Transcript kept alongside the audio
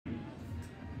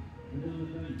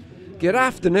Good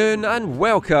afternoon and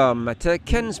welcome to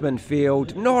Kinsmen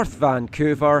Field, North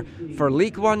Vancouver for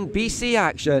League 1 BC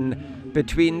action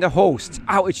between the hosts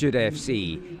Altitude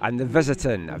FC and the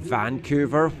visiting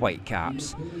Vancouver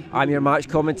Whitecaps. I'm your match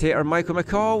commentator Michael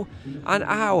McCall, and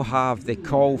I'll have the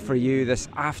call for you this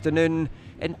afternoon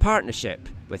in partnership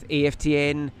with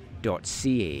AFTN.ca.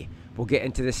 We'll get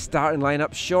into the starting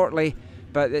lineup shortly,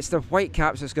 but it's the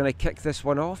Whitecaps that's going to kick this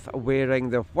one off, wearing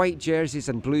the white jerseys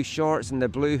and blue shorts and the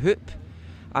blue hoop,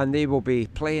 and they will be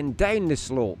playing down the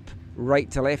slope, right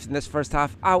to left in this first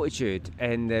half. Altitude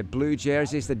in the blue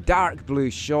jerseys, the dark blue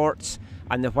shorts,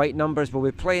 and the white numbers will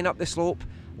be playing up the slope,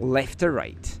 left to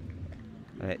right.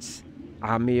 And it's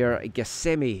Amir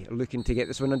Gassemi looking to get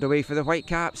this one underway for the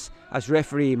Whitecaps as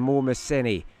referee Mo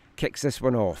Messeni kicks this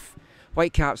one off.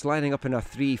 Whitecaps lining up in a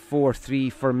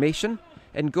 3-4-3 formation.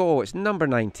 In goal, it's number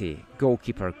 90,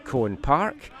 goalkeeper Cohen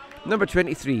Park. Number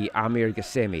 23, Amir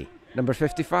Gassemi. Number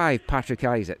 55, Patrick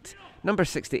Isaac. Number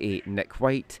 68, Nick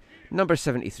White. Number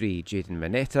 73, Jaden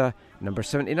Mineta. Number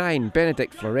 79,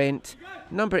 Benedict Florent.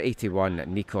 Number 81,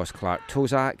 Nikos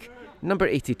Clark-Tozak. Number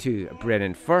 82,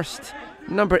 Brennan First.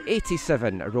 Number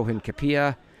 87, Rohan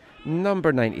Kapia.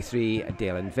 Number 93,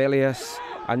 Dylan Velius.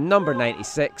 And number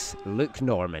 96, Luke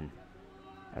Norman.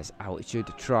 As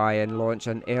Altitude try and launch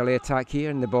an early attack here,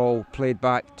 and the ball played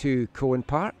back to Cohen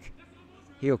Park.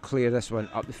 He'll clear this one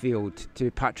up the field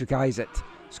to Patrick Isaac.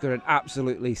 Scored an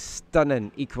absolutely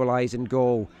stunning equalising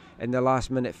goal in the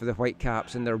last minute for the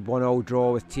Whitecaps in their 1-1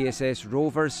 draw with TSS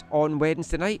Rovers on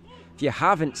Wednesday night. If you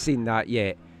haven't seen that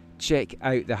yet, check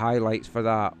out the highlights for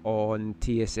that on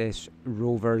TSS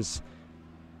Rovers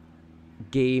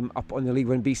game up on the League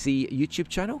 1 BC YouTube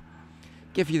channel.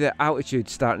 Give you the Altitude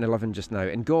starting 11 just now.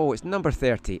 In goal, it's number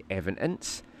 30, Evan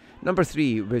Ince. Number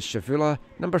 3, Riz Shavula.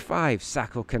 Number 5,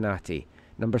 Sako Kanati.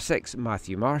 Number 6,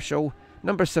 Matthew Marshall.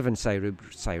 Number 7,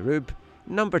 Sairub.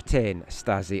 Number 10,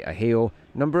 Stasi Aheo.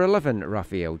 Number 11,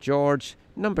 Raphael George.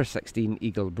 Number 16,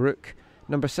 Eagle Brook.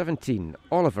 Number 17,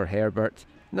 Oliver Herbert.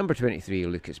 Number 23,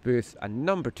 Lucas Booth. And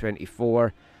number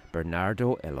 24,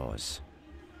 Bernardo Eloz.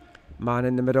 Man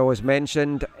in the middle, as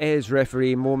mentioned, is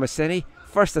referee Mo Messeni.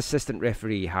 First assistant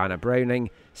referee Hannah Browning,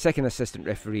 second assistant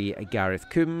referee Gareth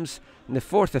Coombs, and the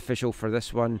fourth official for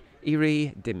this one,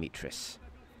 Iri Dimitris.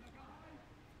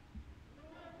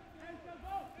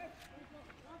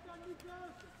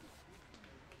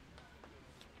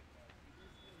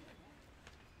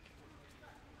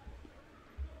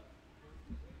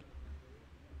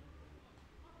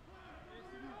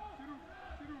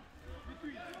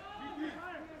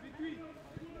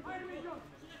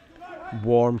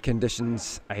 Warm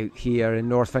conditions out here in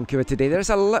North Vancouver today. There's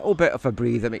a little bit of a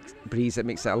breeze that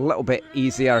makes it a little bit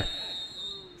easier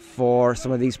for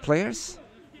some of these players.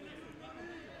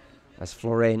 As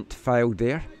Florent fouled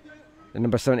there. The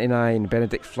number 79,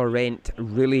 Benedict Florent,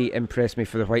 really impressed me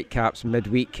for the Whitecaps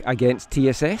midweek against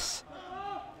TSS.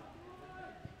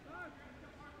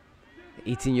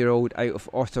 The 18-year-old out of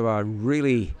Ottawa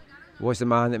really was the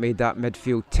man that made that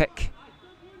midfield tick.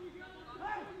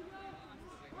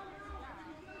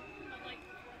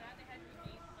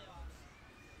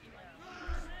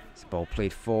 Ball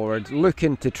played forward,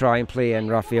 looking to try and play in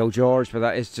Raphael George, but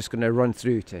that is just going to run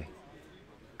through to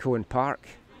Cohen Park.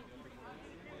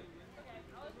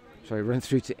 Sorry, run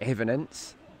through to Evan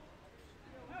Ince.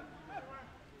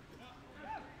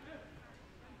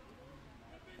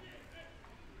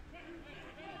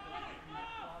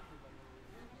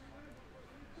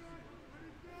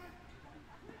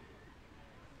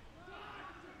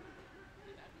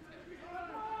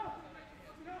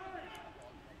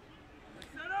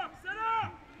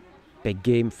 Big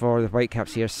game for the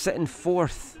Whitecaps here, sitting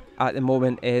fourth at the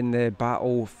moment in the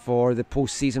battle for the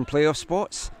post-season playoff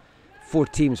spots. 4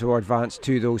 teams will advance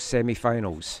to those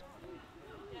semi-finals.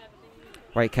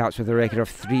 Whitecaps with a record of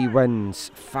 3 wins,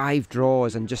 5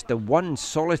 draws, and just the 1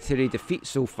 solitary defeat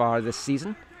so far this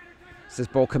season. As this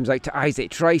ball comes out to Isaac,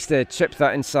 tries to chip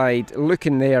that inside,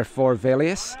 looking there for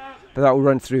Velius, but that will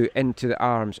run through into the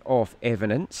arms of Evan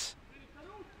Ince.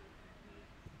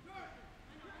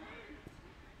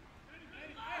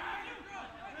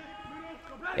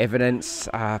 Evan Ince,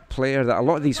 a player that a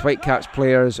lot of these Whitecaps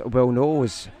players will know,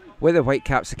 is with the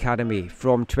Whitecaps Academy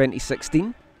from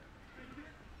 2016.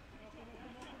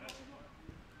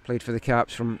 Played for the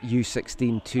Caps from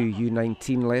U16 to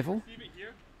U19 level.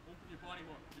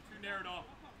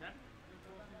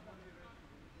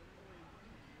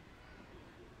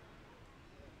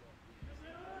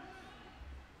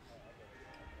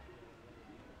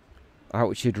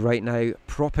 Altitude right now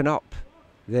propping up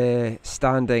the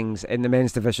standings in the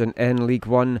men's division in League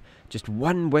One. Just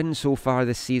one win so far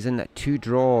this season, 2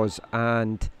 draws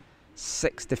and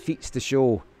 6 defeats to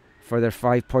show for their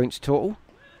 5 points total.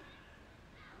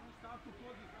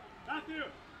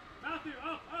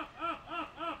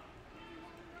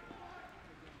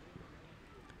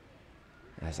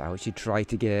 As I should try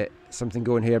to get something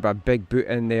going here, but a big boot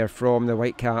in there from the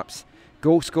Whitecaps.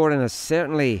 Goal scoring has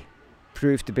certainly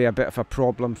proved to be a bit of a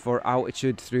problem for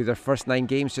Altitude through their first 9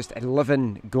 games, just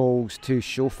 11 goals to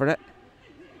show for it.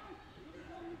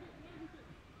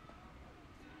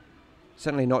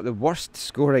 Certainly not the worst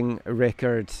scoring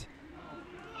record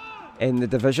in the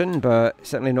division, but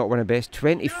certainly not one of the best.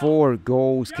 24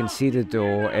 goals conceded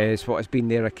though is what has been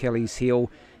their Achilles heel.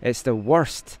 It's the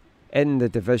worst in the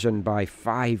division by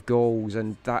 5 goals,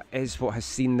 and that is what has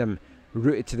seen them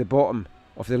rooted to the bottom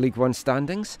of the League One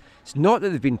standings. It's not that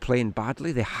they've been playing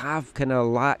badly, they have kind of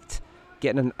lacked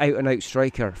getting an out-and-out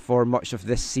striker for much of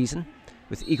this season.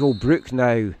 With Eagle Brook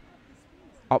now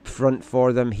up front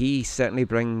for them, he certainly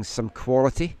brings some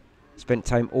quality. Spent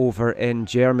time over in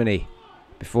Germany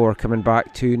before coming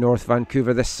back to North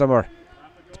Vancouver this summer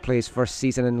to play his first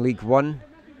season in League One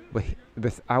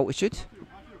with Altitude.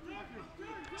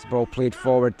 The ball played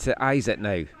forward to Isaac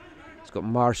now. He's got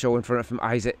Marshall in front of him.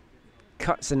 Isaac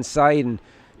cuts inside and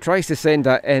tries to send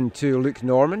that in to Luke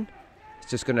Norman.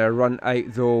 It's just going to run out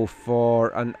though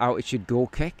for an Altitude goal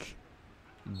kick.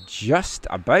 Just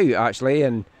about actually,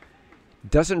 and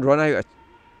doesn't run out.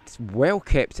 It's well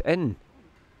kept in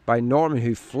by Norman,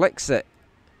 who flicks it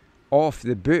off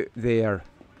the boot there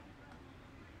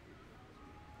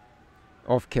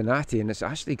of Kanati, and it's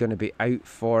actually going to be out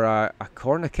for a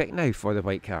corner kick now for the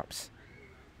Whitecaps.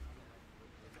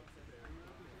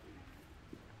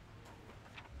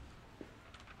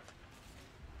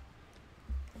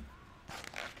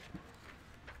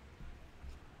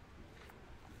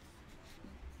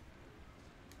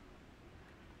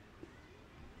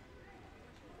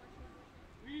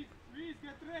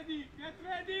 Get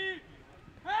ready!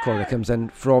 Corner comes in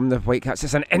from the Whitecaps.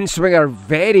 It's an in-swinger,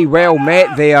 very well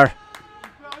met there.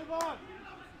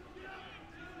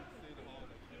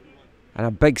 And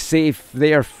a big save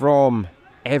there from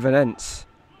Evan Ince.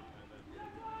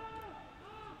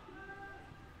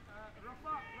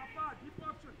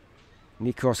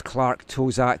 Nikos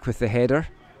Clark-Tozak with the header.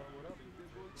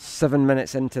 7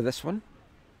 minutes into this one.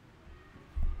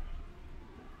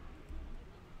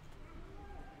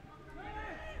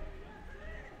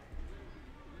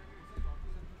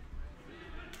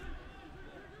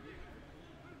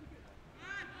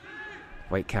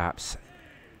 Whitecaps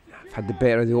have had the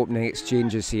better of the opening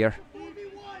exchanges here.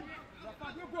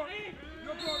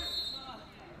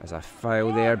 As a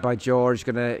foul there by George,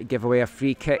 going to give away a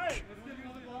free kick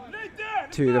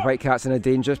to the Whitecaps in a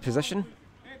dangerous position.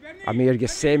 Amir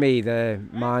Gassemi, the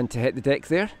man to hit the deck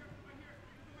there.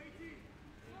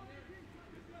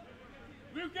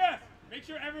 Lucas, make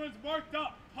sure everyone's marked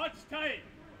up. Touch tight.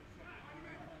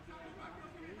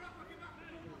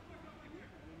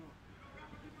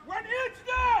 One inch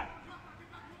there!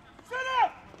 Sit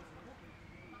up!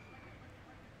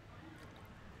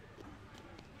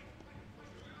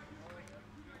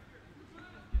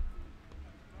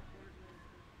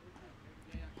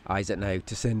 Isaac now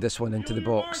to send this one into the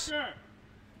box.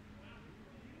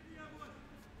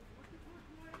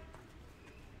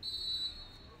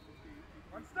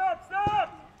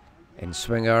 Stop! In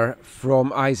swinger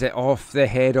from Isaac off the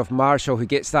head of Marshall, who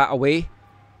gets that away.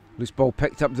 Loose ball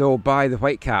picked up though by the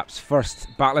Whitecaps. First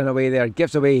battling away there,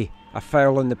 gives away a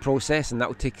foul in the process, and that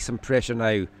will take some pressure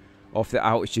now off the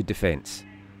Altitude defence.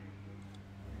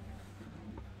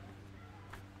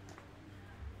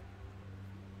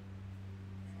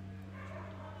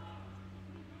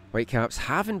 Whitecaps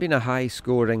haven't been a high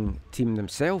scoring team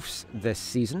themselves this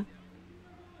season.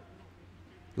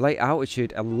 Light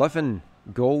Altitude, 11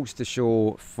 goals to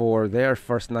show for their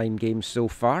first 9 games so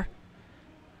far.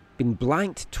 Been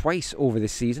blanked twice over the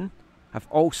season. Have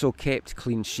also kept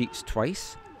clean sheets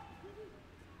twice.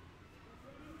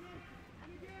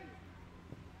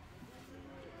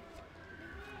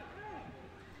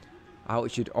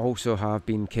 Altitude also have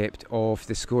been kept off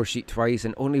the score sheet twice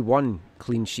and only 1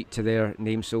 clean sheet to their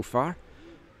name so far.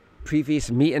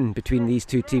 Previous meeting between these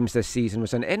two teams this season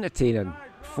was an entertaining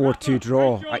 4-2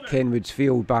 draw at Kenwood's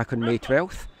Field back on May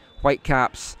 12th.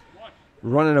 Whitecaps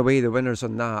running away the winners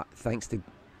on that thanks to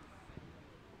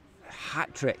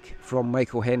hat-trick from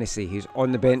Michael Hennessy, who's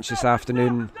on the bench this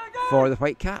afternoon for the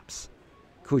Whitecaps.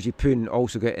 Koji Poon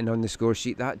also getting on the score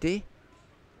sheet that day.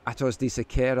 Atos De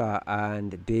Sequeira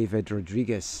and David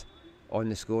Rodriguez on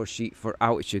the score sheet for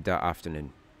Altitude that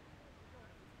afternoon.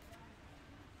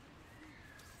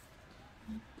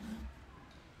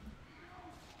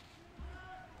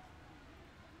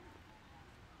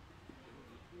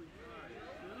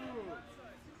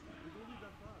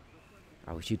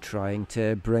 Altitude trying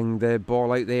to bring the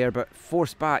ball out there, but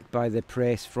forced back by the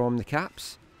press from the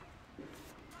Caps.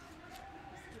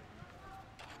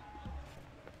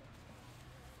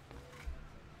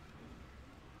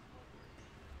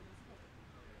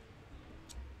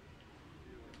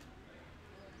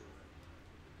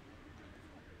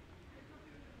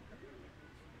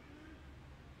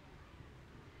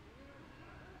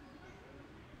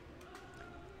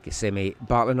 Kinsmen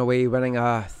battling away, winning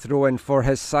a throw-in for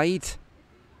his side.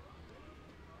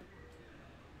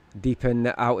 Deep in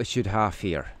the altitude half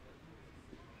here.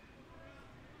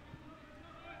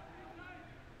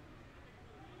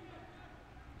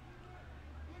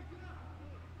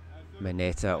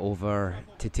 Mineta over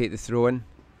to take the throw-in.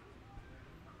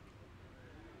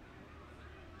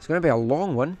 It's going to be a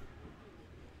long one.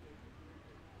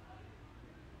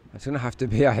 It's going to have to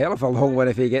be a hell of a long one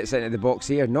if he gets into the box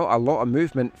here. Not a lot of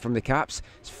movement from the Caps.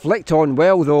 It's flicked on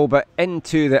well though, but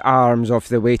into the arms of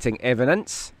the waiting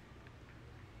Eminence.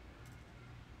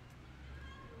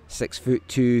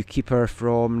 6'2" keeper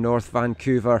from North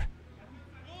Vancouver.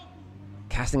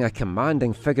 Casting a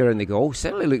commanding figure in the goal.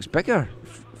 Certainly looks bigger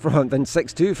than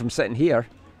 6'2" from sitting here.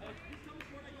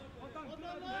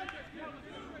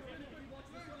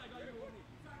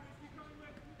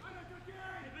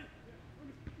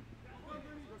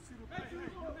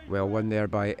 Well won there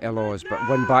by Illows, but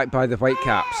won back by the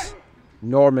Whitecaps.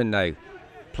 Norman now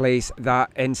plays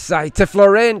that inside to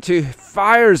Florent, who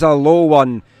fires a low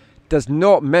one. Does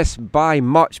not miss by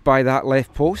much by that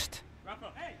left post.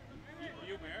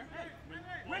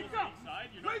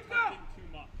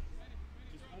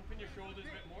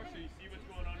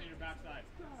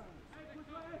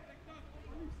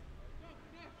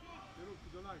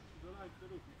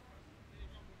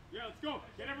 Yeah, let's go.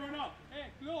 Get everyone up. Hey,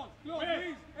 close,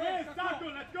 please. Hey, Sako,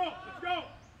 let's go. Let's go.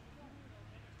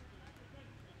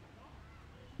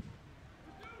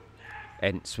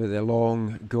 Ince with a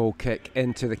long goal kick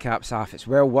into the Caps half. It's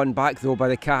well won back though by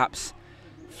the Caps.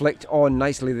 Flicked on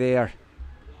nicely there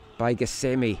by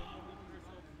Kinsmen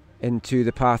into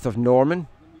the path of Norman.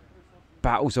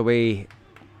 Battles away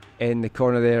in the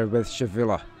corner there with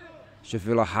Shavula.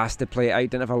 Shavula has to play it out.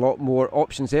 Didn't have a lot more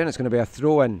options there, and it's going to be a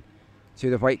throw-in to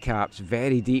the Whitecaps,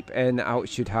 very deep in the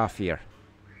altitude half here.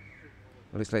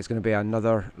 It looks like it's going to be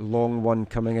another long one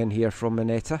coming in here from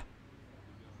Mineta.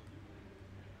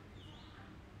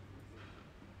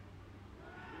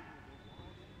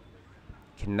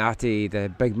 Kanati, the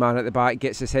big man at the back,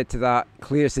 gets his head to that,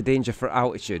 clears the danger for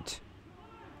altitude.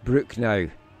 Brook now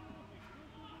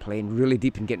playing really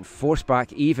deep and getting forced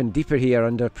back even deeper here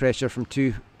under pressure from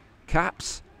two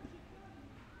Caps.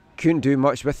 Couldn't do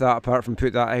much with that apart from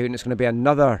put that out, and it's going to be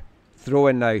another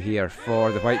throw-in now here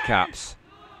for the Whitecaps.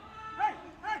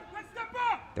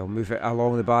 They'll move it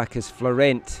along the back as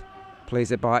Florent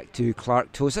plays it back to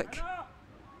Clark Tozic.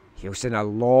 He'll send a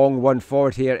long one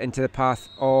forward here into the path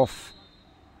of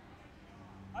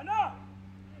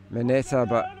Mineta,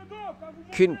 but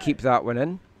couldn't keep that one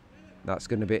in. That's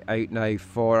going to be out now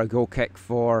for a goal kick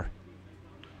for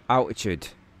altitude.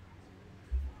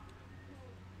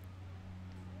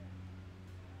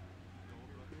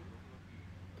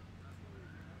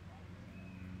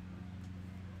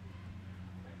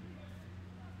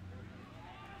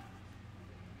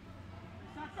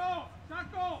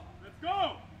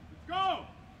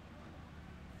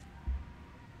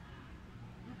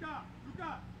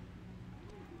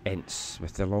 Ince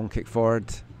with the long kick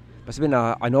forward. Must have been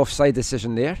an offside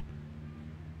decision there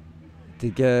to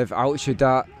give altitude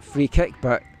that free kick,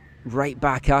 but right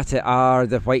back at it are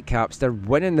the Whitecaps. They're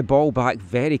winning the ball back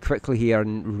very quickly here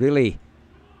and really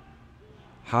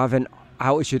having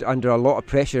altitude under a lot of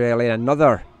pressure early.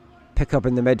 Another pick up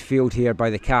in the midfield here by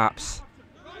the Caps.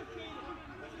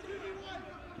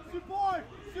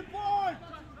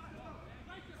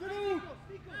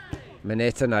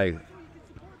 Mineta now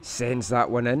sends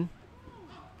that one in.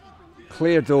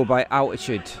 Cleared though by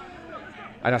altitude.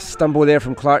 And a stumble there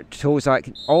from Clark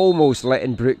Tozic, almost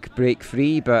letting Brook break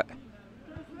free, but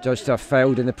judged to have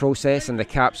fouled in the process, and the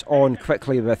Caps on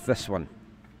quickly with this one.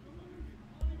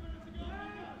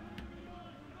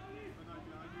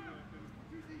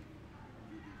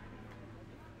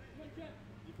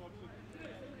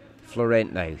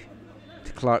 Florent now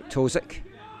to Clark Tozic.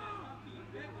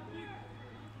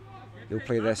 They'll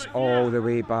play this all the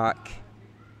way back.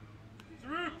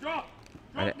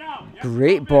 And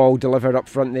great ball delivered up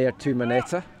front there to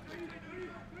Mineta.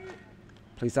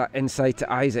 Plays that inside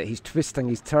to Isaac. He's twisting,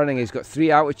 he's turning. He's got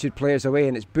three altitude players away,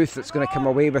 and it's Booth that's going to come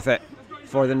away with it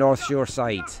for the North Shore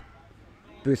side.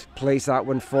 Booth plays that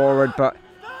one forward, but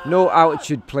no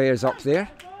altitude players up there.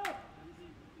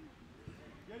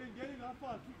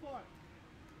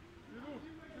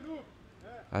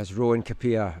 As Rowan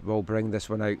Kapia will bring this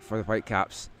one out for the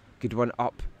Whitecaps. Good one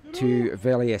up to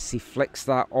Velius. He flicks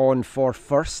that on for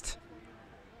first.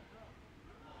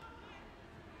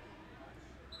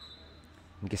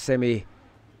 Gissemi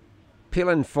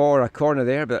peeling for a corner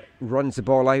there, but runs the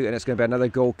ball out, and it's going to be another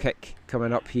goal kick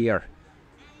coming up here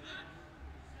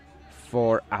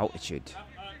for Altitude.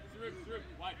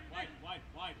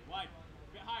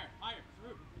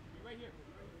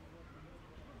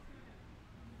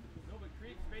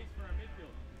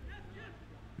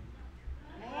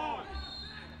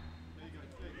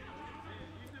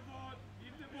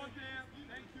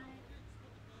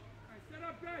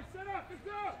 Set up, let's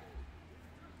go!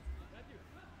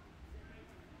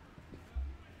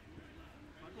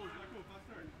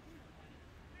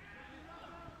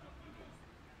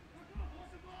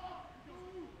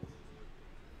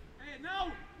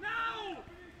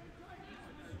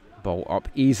 Ball up,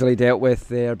 easily dealt with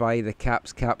there by the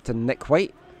Caps captain Nick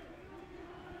White.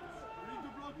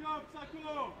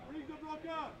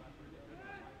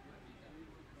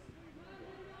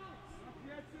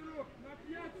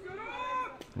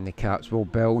 And the Caps will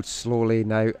build slowly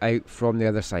now out from the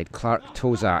other side. Clark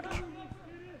Tozak.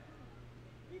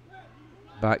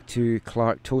 Back to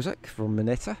Clark Tozak from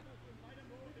Mineta.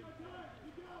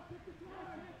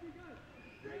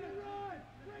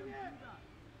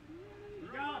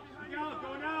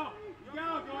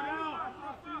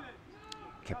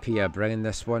 Kapia bringing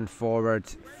this one forward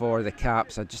for the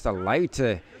Caps. Are just allowed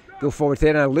to go forward there.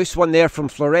 And a loose one there from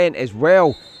Florent as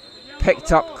well.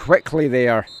 Picked up quickly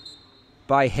there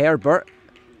by Herbert.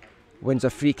 Wins a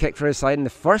free kick for his side. And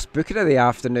the first booking of the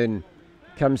afternoon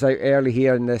comes out early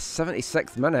here in the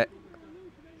 76th minute.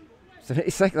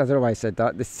 76th? I don't know why I said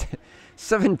that. The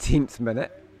 17th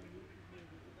minute.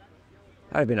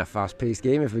 That would have been a fast-paced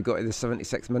game if we got to the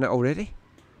 76th minute already.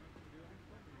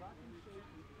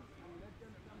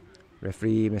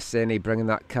 Referee Messeni bringing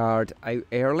that card out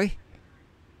early.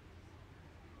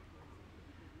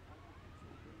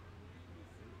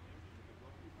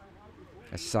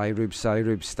 As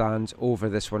Sairub stands over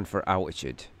this one for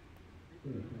Altitude.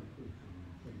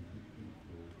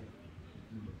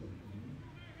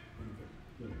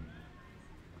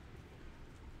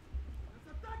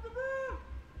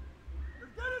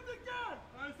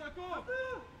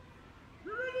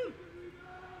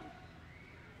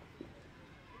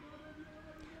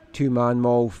 Two-man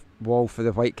wall for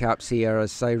the Whitecaps here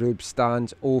as Sairub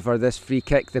stands over this free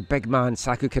kick. The big man,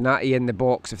 Saku Kanati, in the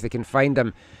box if they can find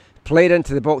him. Played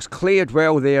into the box, cleared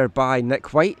well there by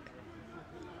Nick White.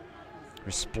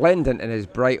 Resplendent in his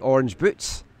bright orange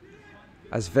boots.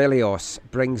 As Velios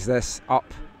brings this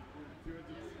up.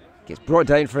 Gets brought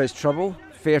down for his trouble.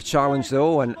 Fair challenge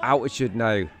though, and Altitude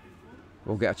now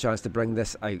will get a chance to bring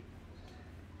this out.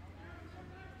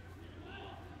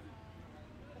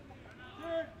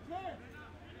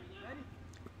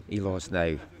 Elos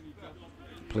now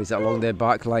plays it along the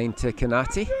back line to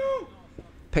Kanati.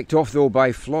 Picked off though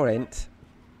by Florent.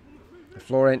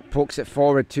 Florent pokes it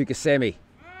forward to Gissemi.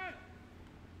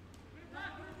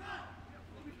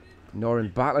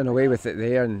 Norin battling away with it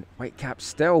there, and Whitecaps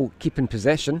still keeping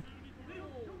possession.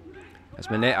 As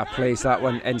Mineta plays that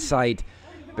one inside.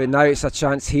 But now it's a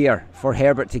chance here for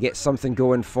Herbert to get something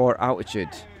going for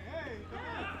Altitude.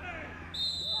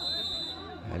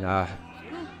 And a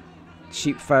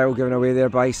cheap foul given away there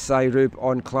by Sairub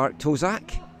on Clark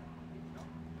Tozak.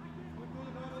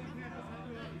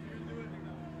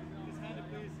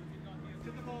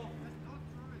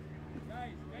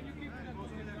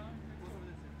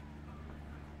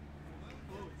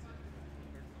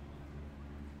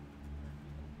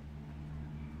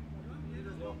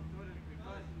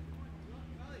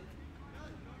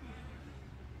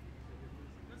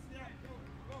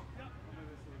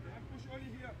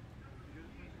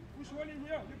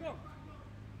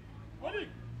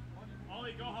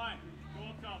 Ollie, go high. Go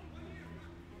up top.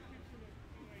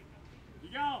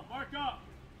 Miguel, mark up.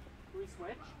 Can we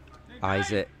switch?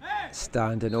 Isaac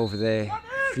standing over the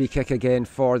free kick again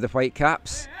for the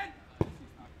Whitecaps.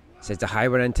 Sends the high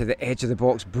one into the edge of the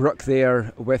box. Brook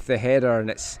there with the header, and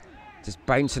it's just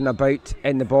bouncing about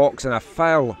in the box, and a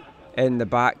foul in the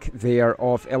back there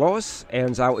of Ilos.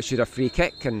 Earns Altitude a free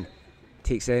kick and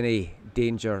takes any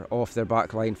danger off their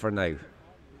back line for now.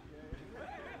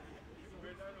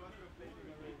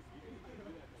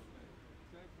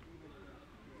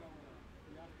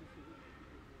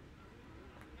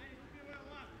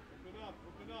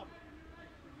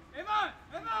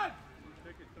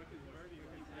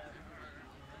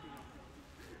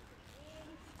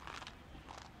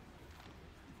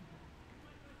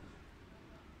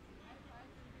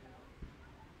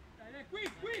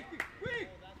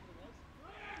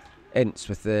 Ince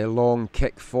with the long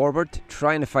kick forward,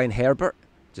 trying to find Herbert.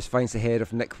 Just finds the head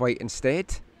of Nick White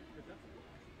instead.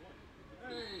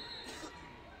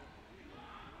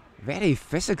 Very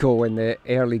physical in the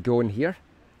early going here.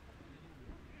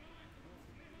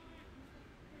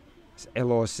 It's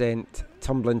Illo sent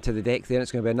tumbling to the deck there.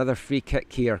 It's going to be another free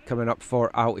kick here coming up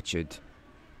for Altitude.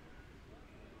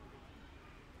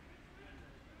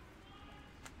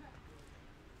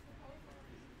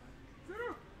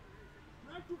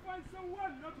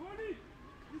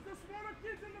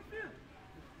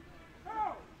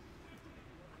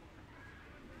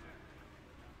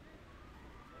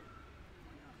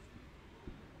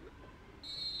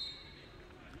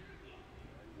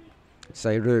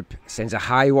 Sairub sends a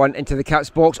high one into the Caps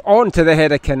box, onto the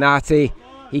head of Kanati.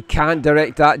 He can't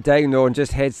direct that down though and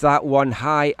just heads that one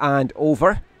high and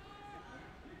over.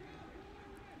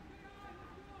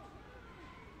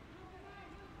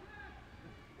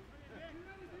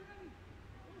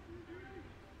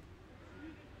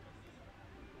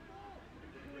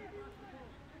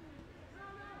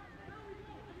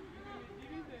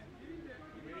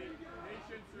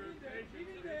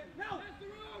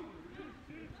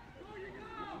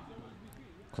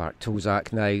 Clark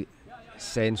Tozak now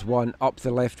sends one up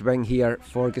the left wing here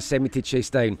for Gosemi to chase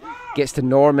down. Gets to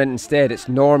Norman instead. It's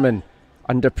Norman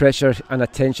under pressure and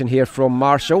attention here from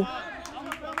Marshall.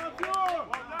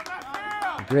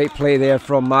 Great play there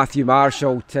from Matthew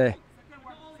Marshall to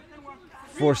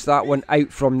force that one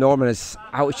out from Norman as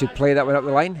Altitude play that one up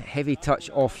the line. Heavy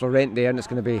touch off Laurent there, and it's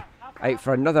going to be out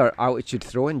for another Altitude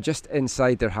throw in just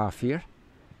inside their half here.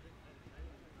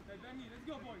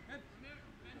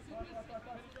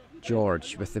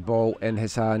 George with the ball in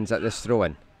his hands at this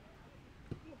throw-in.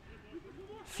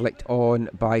 Flicked on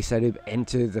by Sairub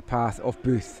into the path of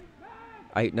Booth.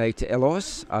 Out now to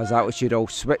Illos as Altitude will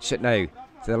switch it now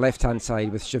to the left-hand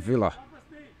side with Shavula.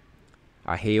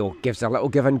 Ahale gives a little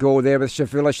give and go there with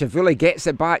Shavula. Shavula gets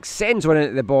it back, sends one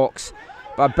into the box.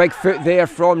 But a big foot there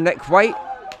from Nick White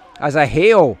as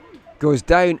Ahale goes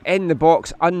down in the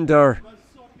box under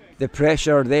the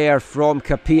pressure there from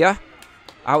Kapia.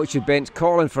 Altitude bench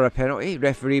calling for a penalty.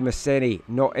 Referee Masseni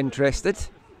not interested.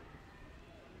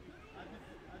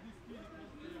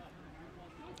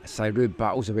 Sairub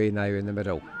battles away now in the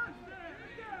middle.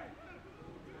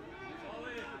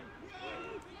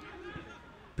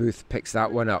 Booth picks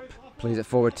that one up. Plays it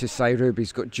forward to Sairub.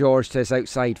 He's got George to his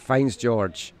outside. Finds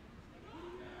George.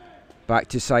 Back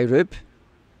to Sairub.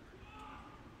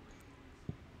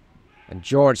 And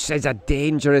George sends a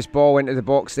dangerous ball into the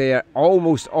box there,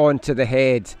 almost onto the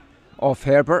head of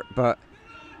Herbert, but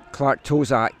Clark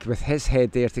Tozak with his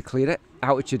head there to clear it.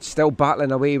 Altitude still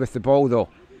battling away with the ball though.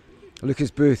 Lucas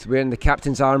Booth, wearing the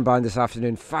captain's armband this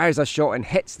afternoon, fires a shot and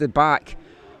hits the back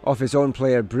of his own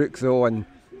player Brooke though, and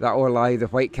that will allow the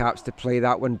Whitecaps to play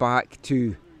that one back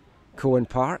to Cohen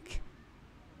Park.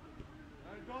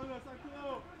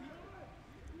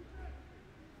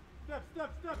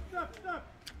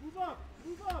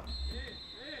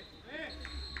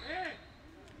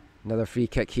 Another free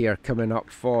kick here coming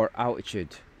up for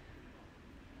Altitude.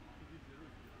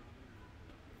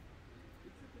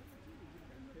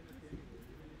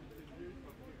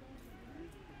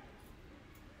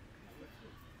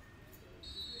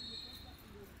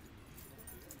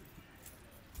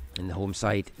 And the home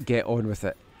side get on with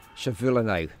it. Shavula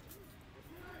now.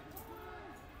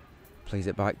 Plays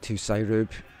it back to Sairub.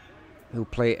 He'll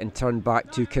play it and turn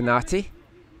back to Kanati.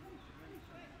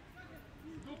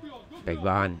 Big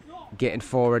man getting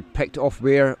forward, picked off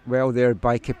well there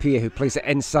by Kapia, who plays it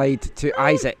inside to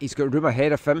Isaac. He's got room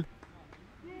ahead of him.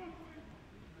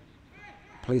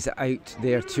 Plays it out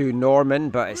there to Norman,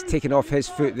 but it's taken off his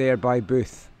foot there by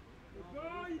Booth.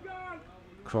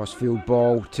 Crossfield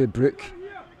ball to Brooke.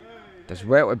 Does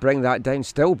well to bring that down.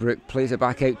 Still Brooke plays it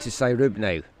back out to Sairub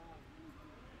now.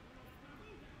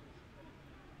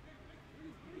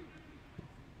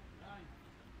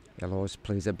 Illos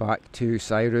plays it back to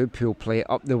Sairub, who'll play it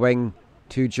up the wing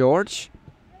to George.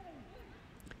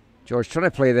 George trying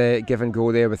to play the give and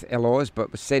go there with Illos,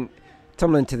 but was sent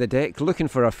tumbling to the deck, looking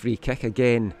for a free kick.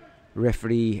 Again,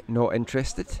 referee not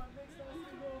interested.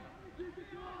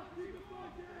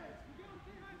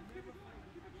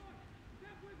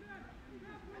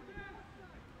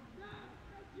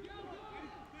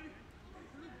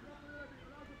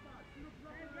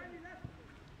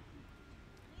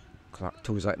 Clark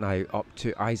Tozak now up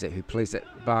to Isaac, who plays it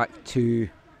back to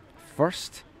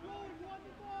First.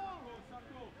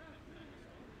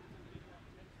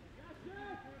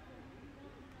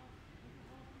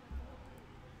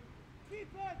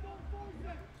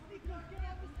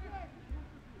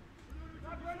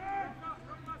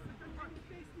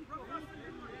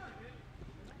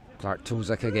 Clark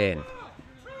Tozak again.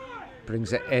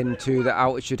 Brings it into the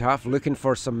altitude half, looking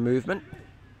for some movement.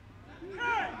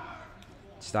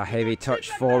 Just a heavy touch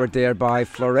forward there by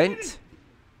Florent.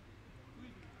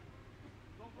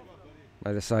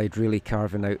 Neither side really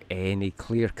carving out any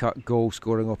clear-cut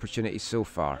goal-scoring opportunities so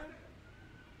far.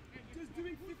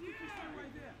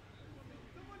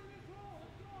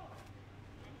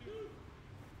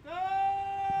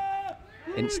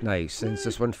 Ince now sends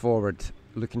this one forward,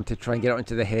 looking to try and get it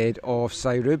into the head of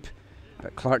Sairub.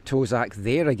 But Clark Tozak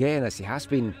there again, as he has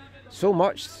been so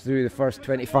much through the first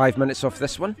 25 minutes of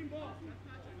this one.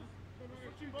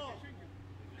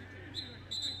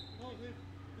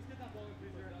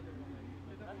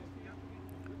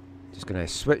 Just going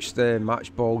to switch the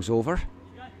match balls over.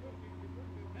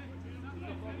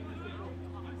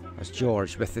 As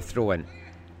George with the throw-in.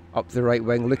 Up the right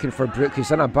wing, looking for Brook,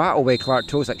 who's in a battle with Clark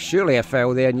Tozak. Surely a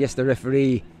foul there, and yes, the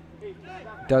referee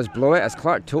does blow it, as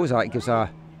Clark Tozak gives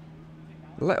a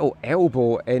little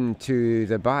elbow into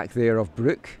the back there of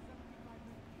Brook.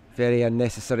 Very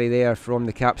unnecessary there from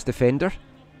the Caps defender.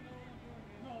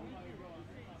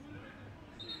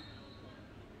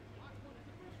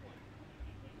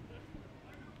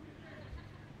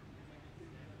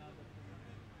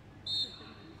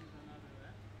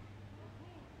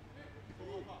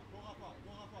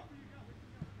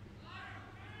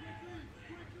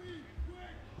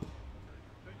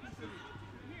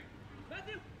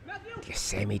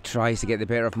 Semi tries to get the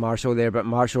better of Marshall there, but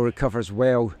Marshall recovers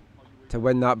well to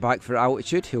win that back for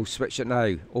altitude. He'll switch it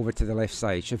now over to the left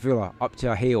side. Shavula up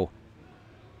to a Hale.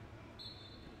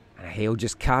 And Hale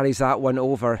just carries that one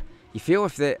over. You feel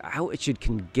if the altitude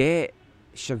can get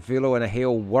Shavula and a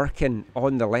Hale working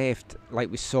on the left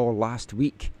like we saw last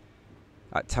week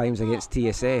at times against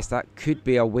TSS, that could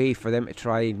be a way for them to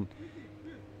try and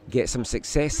get some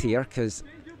success here, because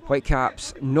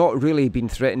Whitecaps not really been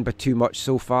threatened by too much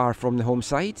so far from the home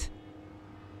side.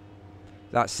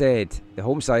 That said, the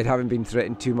home side haven't been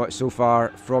threatened too much so far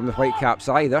from the Whitecaps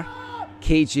either.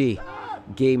 Cagey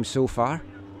game so far.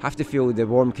 Have to feel the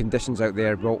warm conditions out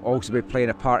there will also be playing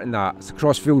a part in that. It's a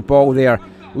cross-field ball there,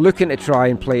 looking to try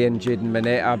and play in Jaden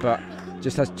Mineta, but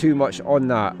just has too much on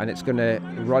that, and it's going to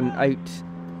run out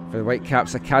for the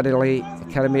Whitecaps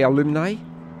Academy alumni.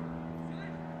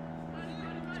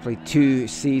 Played 2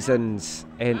 seasons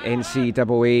in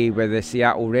NCAA with the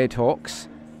Seattle Redhawks.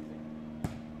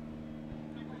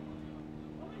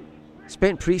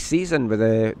 Spent pre-season with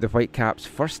the Whitecaps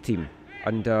first team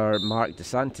under Mark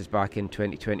DeSantis back in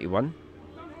 2021.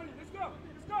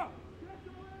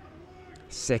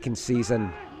 Second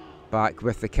season back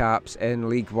with the Caps in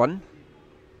League One.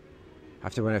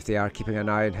 Have to wonder if they are keeping an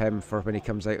eye on him for when he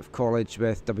comes out of college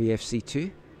with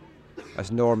WFC2.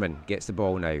 As Norman gets the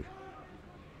ball now.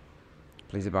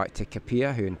 Plays it back to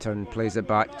Kapia, who in turn plays it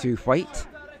back to White.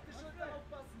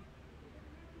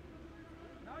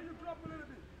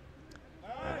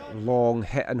 Long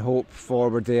hit and hope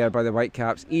forward there by the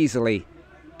Whitecaps, easily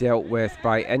dealt with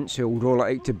by Inch, who'll roll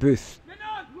it out to Booth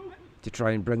to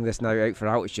try and bring this now out for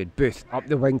altitude. Booth up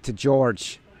the wing to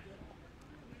George.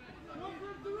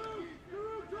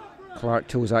 Clark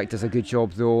Tozak does a good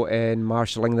job though in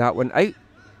marshalling that one out.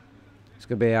 It's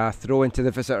going to be a throw into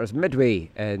the visitors midway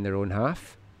in their own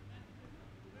half.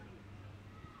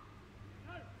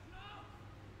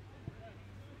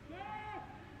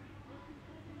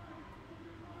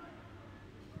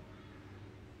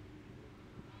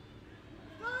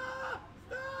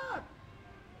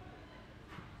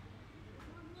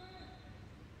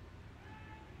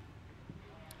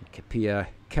 Kapia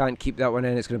can't keep that one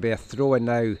in. It's going to be a throw in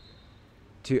now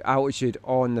to altitude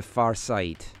on the far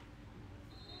side.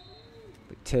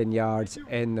 10 yards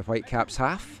in the Whitecaps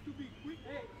half.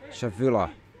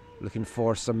 Shavula looking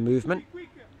for some movement.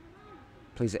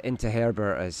 Plays it into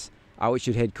Herbert as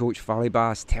altitude head coach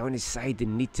Falibas telling his side they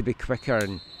need to be quicker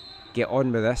and get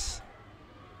on with this.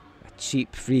 A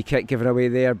cheap free kick given away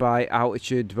there by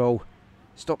altitude will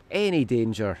stop any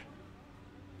danger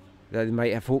that they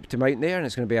might have hoped to mount there, and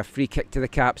it's going to be a free kick to the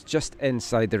Caps just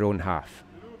inside their own half.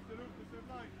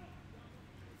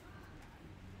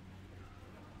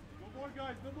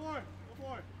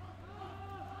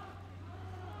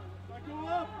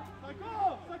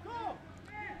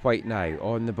 White now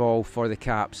on the ball for the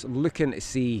Caps, looking to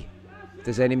see if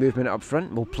there's any movement up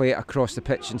front. We'll play it across the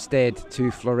pitch instead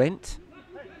to Florent.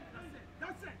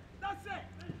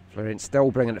 Florent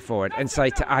still bringing it forward,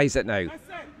 inside to Isaac now.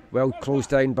 Well closed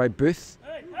down by Booth.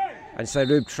 And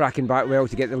Sairub tracking back well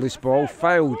to get the loose ball.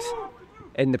 Fouled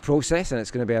in the process, and it's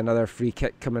going to be another free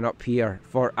kick coming up here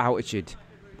for altitude.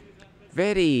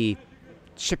 Very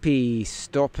chippy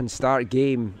stop and start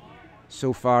game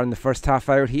so far in the first half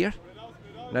hour here.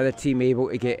 Neither team able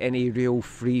to get any real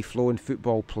free-flowing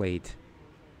football played.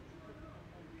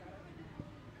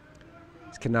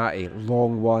 It's Kanati,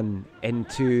 long one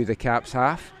into the Caps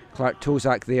half. Clark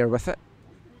Tozak there with it.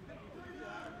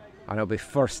 And it'll be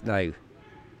first now.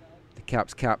 The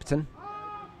Caps captain,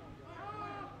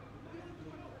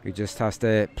 who just has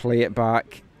to play it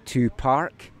back to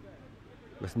Park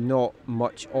with not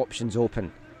much options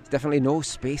open. There's definitely no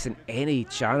space in any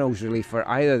channels really for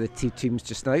either of the two teams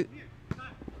just now.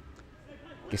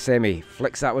 Gissemi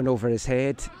flicks that one over his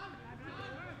head.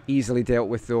 Easily dealt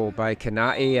with though by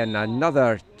Kanati, and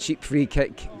another cheap free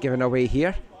kick given away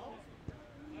here.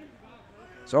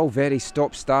 It's all very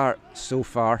stop-start so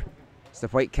far. As the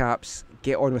Whitecaps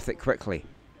get on with it quickly.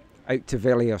 Out to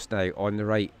Velios now on the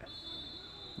right.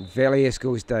 Velios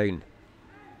goes down.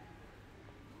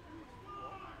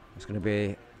 It's going to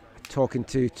be talking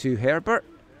to Herbert,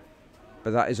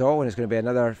 but that is all, and it's going to be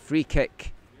another free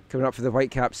kick coming up for the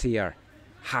Whitecaps here,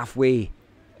 halfway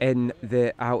in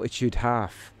the altitude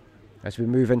half, as we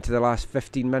move into the last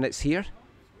 15 minutes here.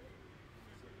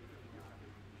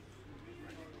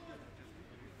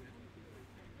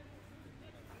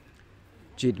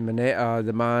 Jade Mineta,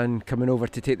 the man coming over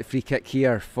to take the free kick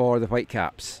here for the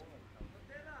Whitecaps.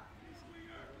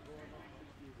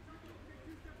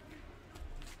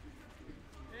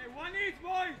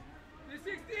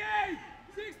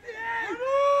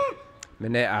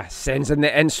 Mineta sends in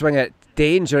the in-swing at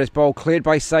dangerous ball, cleared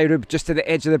by Sairub just to the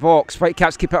edge of the box.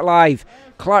 Whitecaps keep it alive.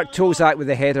 Clark Tozak with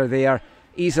the header there,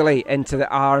 easily into the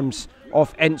arms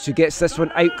of Ince, who gets this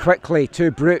one out quickly to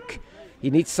Brook.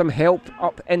 He needs some help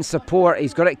up in support.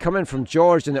 He's got it coming from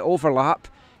George in the overlap.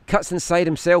 Cuts inside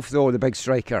himself though, the big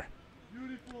striker.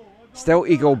 Still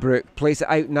Eagle Brook, plays it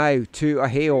out now to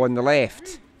Aheo on the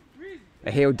left.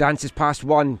 Aheo dances past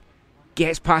one,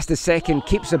 gets past the second,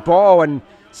 keeps the ball, and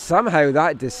somehow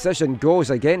that decision goes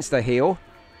against Aheo.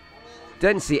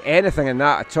 Didn't see anything in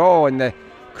that at all, and the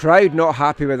crowd not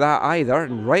happy with that either,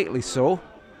 and rightly so.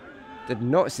 Did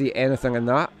not see anything in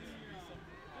that.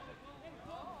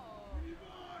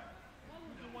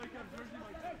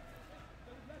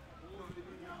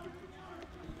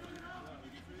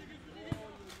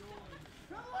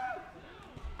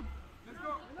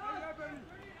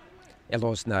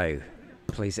 Illos now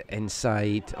plays it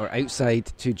inside or outside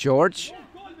to George.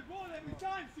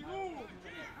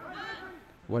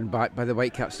 One back by the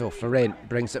Whitecaps though. Florent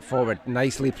brings it forward.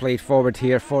 Nicely played forward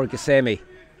here for Gissemi.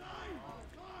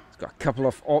 He's got a couple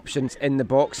of options in the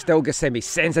box. Still Gissemi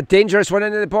sends a dangerous one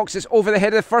into the box. It's over the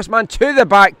head of the first man to the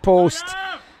back post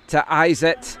to eyes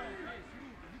it.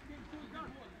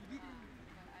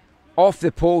 Off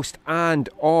the post and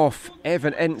off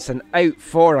Evan Ince, and out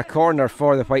for a corner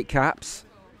for the Whitecaps.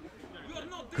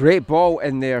 Great ball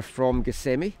in there from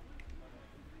Gissemi.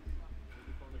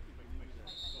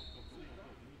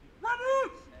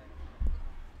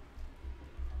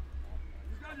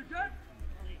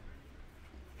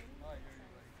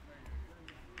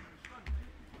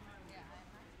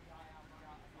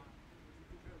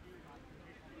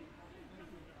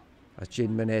 As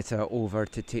Jane Mineta over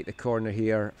to take the corner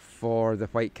here for the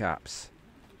Whitecaps.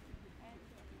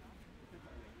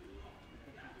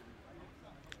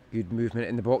 Good movement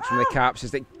in the box from the Caps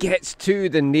as it gets to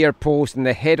the near post, and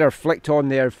the header flicked on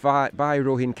there by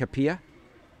Rohin Kapia.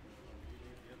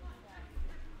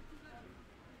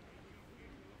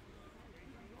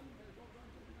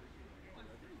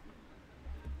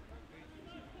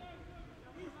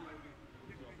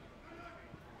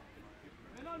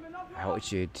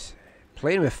 Altitude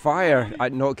playing with fire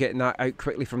at not getting that out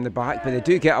quickly from the back, but they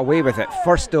do get away with it.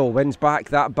 Firsto wins back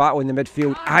that battle in the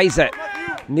midfield, eyes it,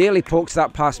 nearly pokes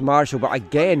that past Marshall, but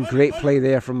again great play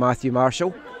there from Matthew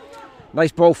Marshall.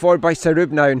 Nice ball forward by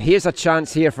Sarub now, and here's a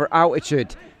chance here for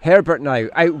Altitude. Herbert now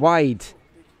out wide.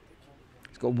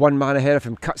 He's got one man ahead of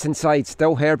him, cuts inside,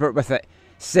 still Herbert with it,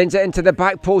 sends it into the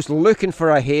back post looking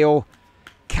for a Hale,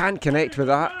 can't connect with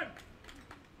that.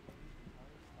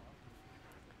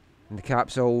 And the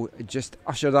Caps will just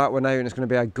usher that one out, and it's going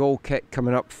to be a goal kick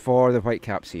coming up for the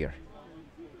Whitecaps here.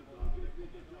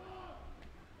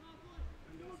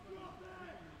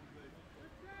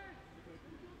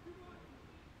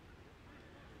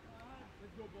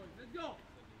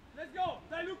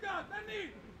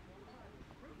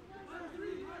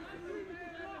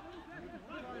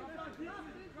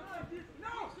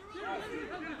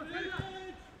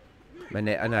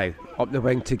 Mineta now, up the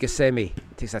wing to Gissemi,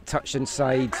 takes a touch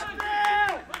inside.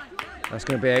 That's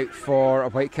going to be out for a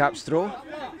Whitecaps throw.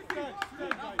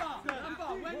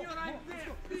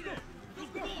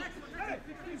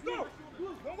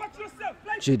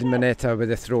 Jude Mineta with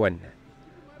the throw-in.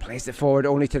 Plays it forward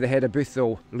only to the head of Booth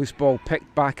though. Loose ball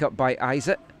picked back up by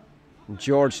Isaac. And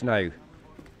George now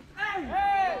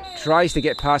tries to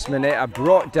get past Mineta,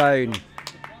 brought down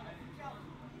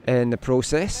in the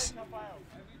process.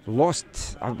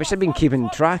 Lost, I wish I'd been keeping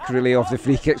track really of the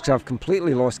free kicks. I've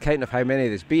completely lost count of how many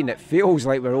there's been. It feels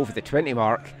like we're over the 20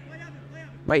 mark.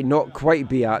 Might not quite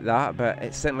be at that, but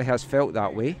it certainly has felt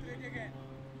that way.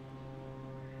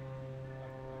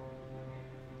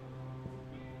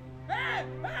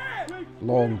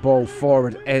 Long ball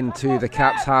forward into the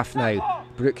Caps half now.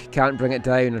 Brooke can't bring it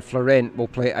down and Florent will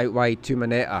play it out wide to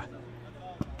Mineta.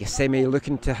 Gassemi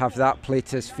looking to have that play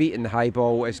to his feet, and the high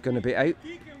ball is going to be out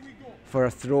for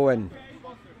a throw-in.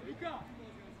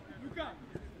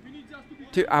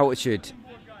 To Altitude.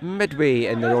 Midway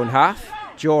in their own half.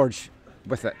 George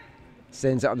with it.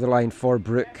 Sends it up the line for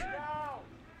Brooke.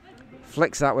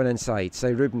 Flicks that one inside.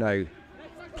 Sairub now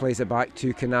plays it back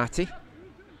to Kanati.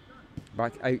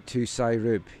 Back out to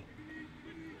Sairub.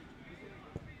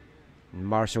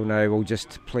 Marshall now will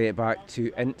just play it back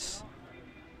to Ince.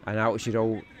 And Altitude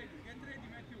will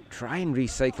try and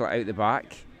recycle it out the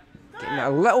back. Getting it a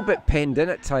little bit penned in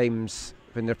at times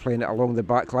when they're playing it along the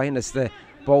back line as the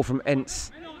ball from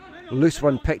Ince. Loose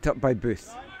one picked up by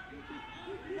Booth.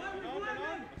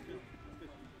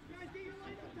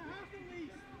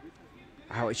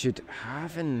 Altitude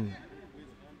having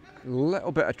a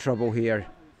little bit of trouble here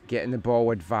getting the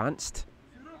ball advanced.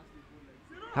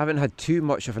 Haven't had too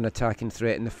much of an attacking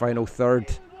threat in the final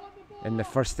third in the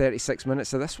first 36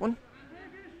 minutes of this one.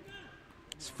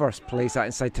 His first plays that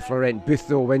inside to Florent. Booth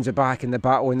though wins it back in the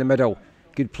battle in the middle.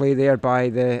 Good play there by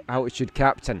the Altitude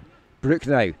captain. Brooke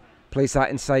now plays that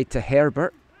inside to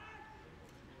Herbert.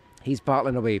 He's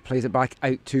battling away, plays it back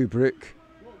out to Brooke.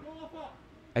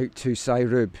 Out to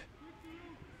Sairub.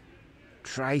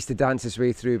 Tries to dance his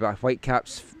way through, but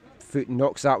Whitecaps' foot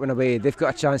knocks that one away. They've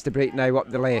got a chance to break now up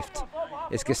the left.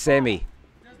 It's Gassemi.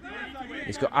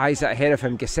 He's got Isaac ahead of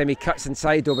him. Gassemi cuts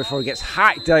inside though before he gets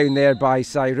hacked down there by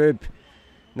Sairub.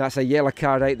 And that's a yellow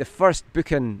card out. The first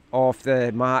booking of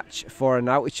the match for an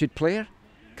Altitude player,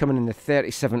 coming in the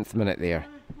 37th minute there.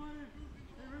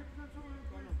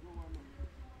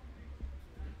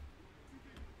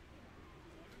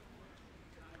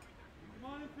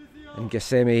 And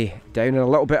Gassemi down in a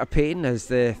little bit of pain as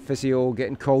the physio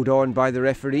getting called on by the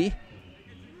referee.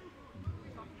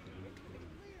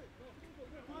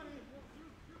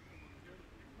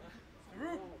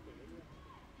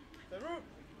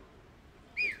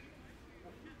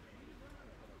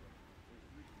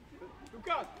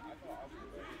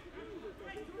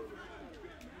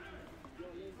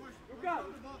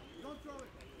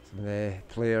 Some of the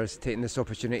players taking this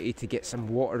opportunity to get some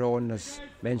water on. As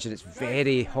mentioned, it's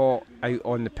very hot out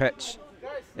on the pitch.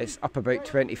 It's up about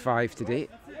 25 today.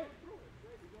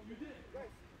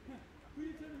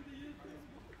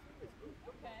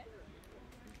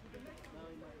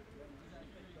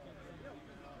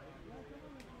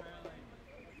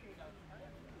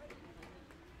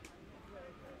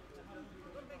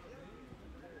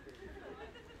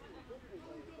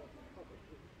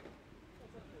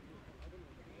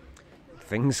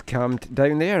 Things calmed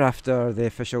down there after the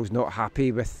officials not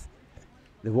happy with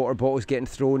the water bottles getting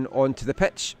thrown onto the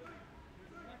pitch.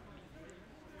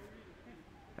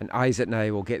 And Isaac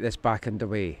now will get this back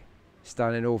underway.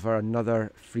 Standing over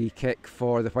another free kick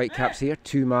for the Whitecaps here.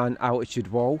 Two-man Altitude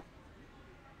wall.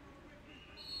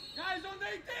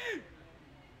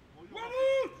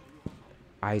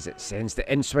 Isaac sends the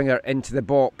in-swinger into the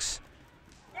box.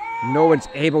 No one's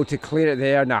able to clear it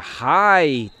there, and a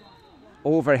high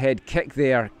overhead kick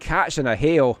there, catching a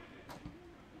hail.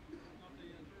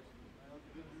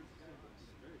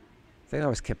 I think that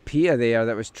was Capia there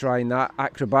that was trying that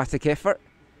acrobatic effort.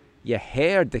 You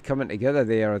heard the coming together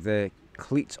there, the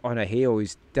cleats on a hail.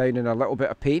 He's down in a little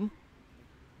bit of pain.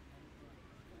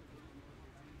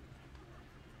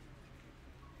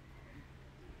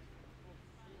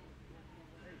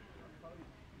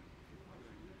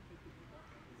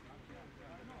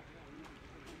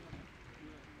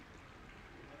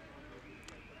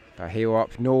 A hail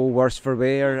up, no worse for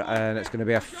wear, and it's going to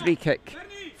be a free kick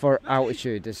for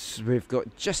Altitude as we've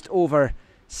got just over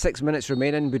 6 minutes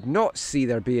remaining. Would not see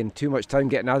there being too much time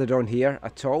getting added on here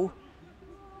at all.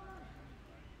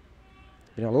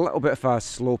 Been a little bit of a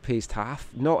slow-paced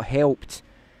half, not helped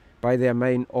by the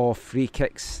amount of free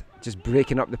kicks just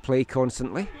breaking up the play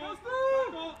constantly.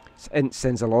 Ince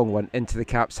sends a long one into the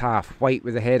Caps half. White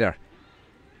with the header,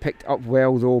 picked up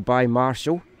well though by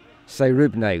Marshall.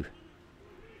 Sairub now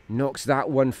knocks that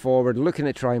one forward, looking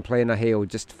to try and play in a hail,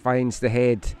 just finds the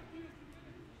head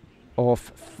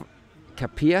of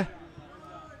Capia.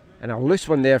 And a loose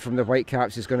one there from the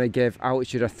Whitecaps is going to give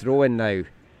Altitude a throw in now,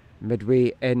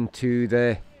 midway into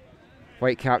the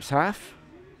Whitecaps half.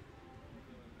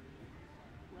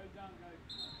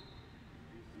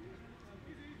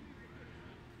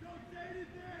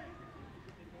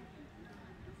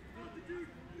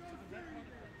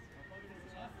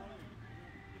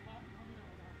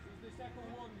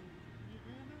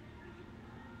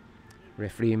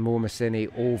 Referee Mo Massini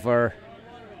over,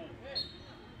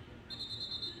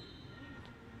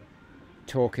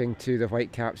 talking to the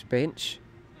Whitecaps bench.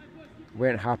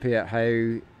 Weren't happy at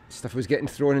how stuff was getting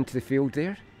thrown into the field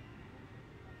there.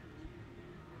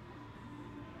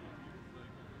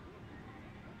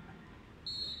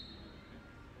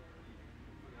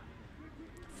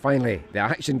 Finally, the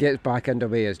action gets back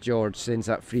underway as George sends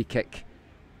that free kick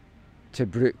to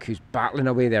Brooke, who's battling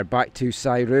away there. Back to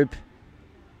Sairub.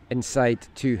 Inside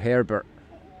to Herbert.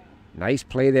 Nice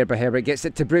play there by Herbert. Gets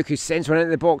it to Brooke, who sends one into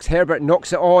the box. Herbert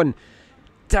knocks it on.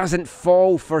 Doesn't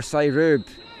fall for Sairub.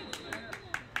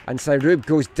 And Sairub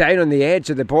goes down on the edge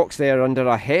of the box there under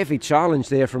a heavy challenge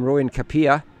there from Rowan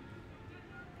Kapia.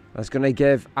 That's going to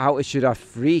give Altitude a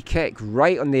free kick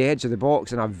right on the edge of the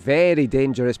box in a very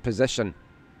dangerous position.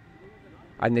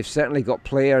 And they've certainly got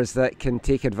players that can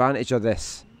take advantage of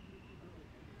this.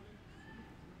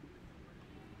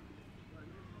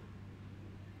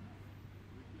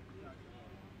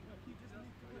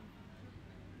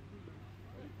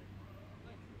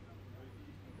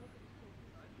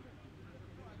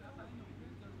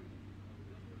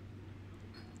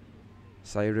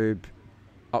 Sairub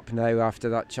up now after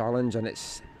that challenge, and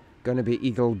it's going to be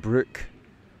Eagle Brook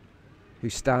who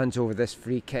stands over this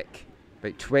free kick,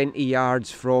 about 20 yards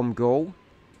from goal.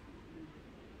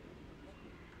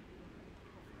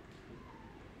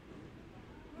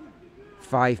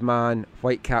 Five-man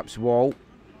Whitecaps wall.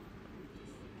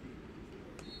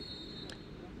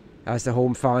 As the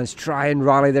home fans try and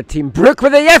rally their team. Brook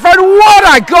with the effort.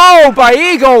 What a goal by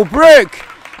Eagle Brook!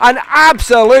 An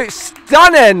absolute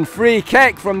stunning free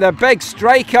kick from the big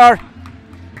striker.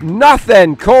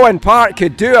 Nothing Cohen Park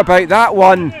could do about that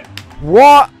one.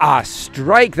 What a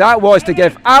strike that was to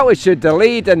give Altitude the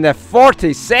lead in the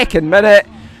 42nd minute.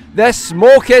 The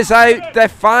smoke is out, the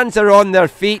fans are on their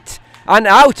feet, and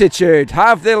Altitude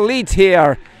have the lead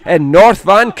here in North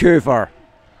Vancouver.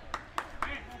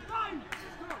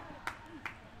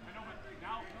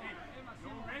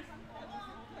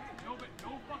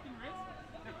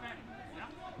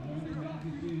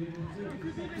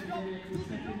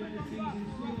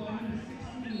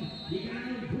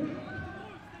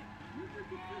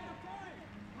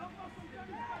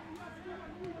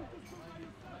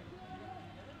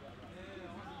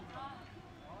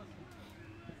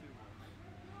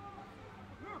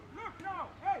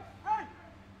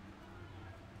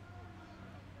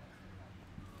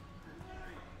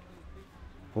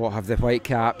 What have the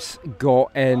Whitecaps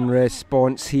got in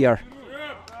response here?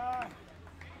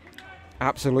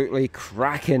 Absolutely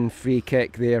cracking free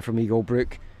kick there from Eagle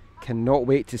Brook. Cannot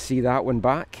wait to see that one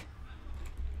back.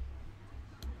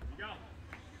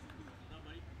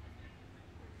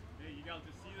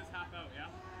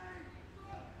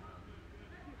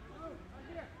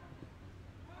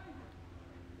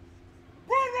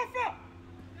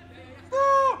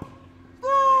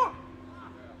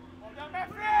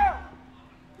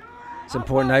 It's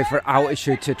important now for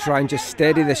Altitude to try and just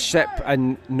steady the ship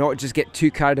and not just get too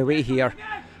carried away here.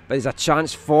 But there's a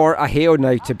chance for a hail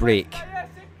now to break.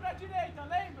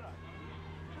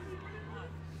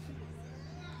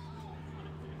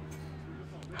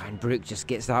 And Brook just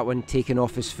gets that one taken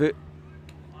off his foot.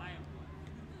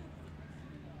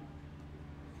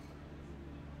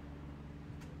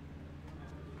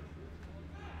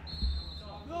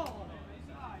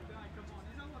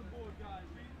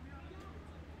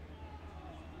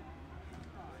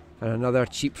 And another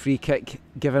cheap free kick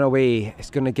given away. It's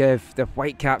going to give the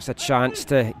Whitecaps a chance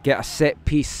to get a set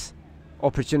piece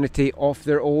opportunity off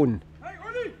their own.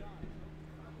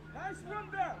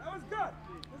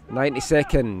 90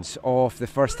 seconds of the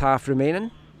first half remaining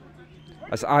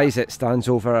as Isaac stands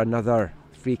over another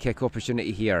free kick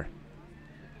opportunity here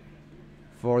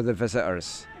for the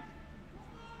visitors.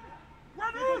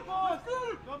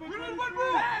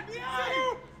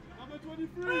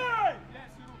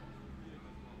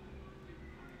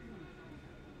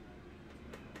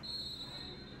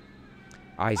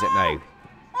 Isaac now.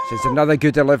 So it's another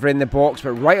good delivery in the box,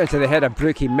 but right onto the head of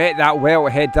Brook. He met that well,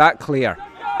 head that clear.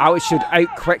 Altitude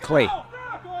out quickly.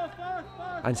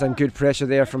 And some good pressure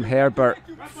there from Herbert,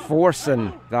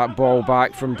 forcing that ball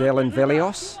back from Dylan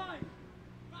Velios.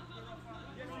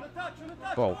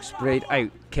 Ball sprayed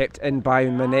out, kept in by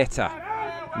Mineta.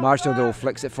 Marshall though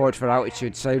flicks it forward for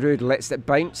Altitude. Sairud lets it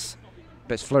bounce,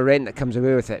 but it's Florent that comes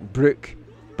away with it. Brook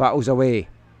battles away.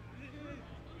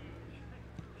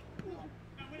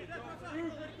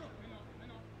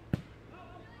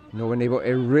 No one able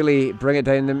to really bring it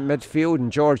down the midfield, and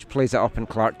George plays it up, and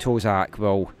Clark Tozak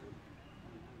will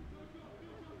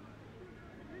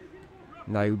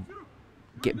now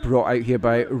get brought out here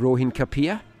by Rohin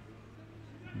Kapia.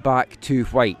 Back to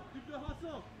White.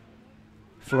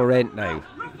 Florent now.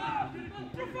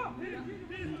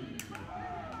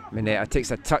 Mineta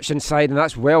takes a touch inside, and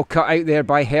that's well cut out there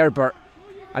by Herbert,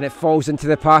 and it falls into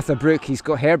the path of Brook. He's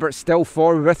got Herbert still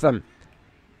forward with him.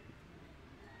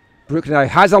 Brook now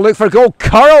has a look for goal,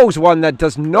 curls one that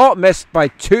does not miss by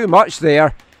too much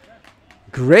there.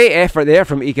 Great effort there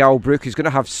from Igal Brook, who's going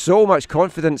to have so much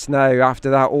confidence now after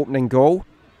that opening goal.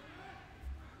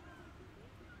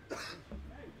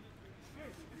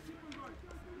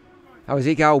 That was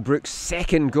Igal Brook's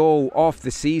second goal of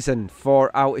the season for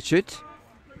Altitude.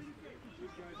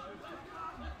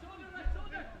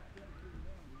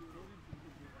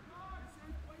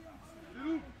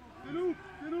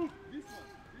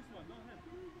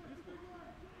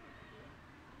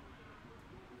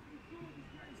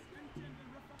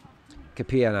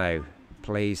 Kapia now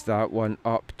plays that one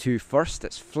up to first.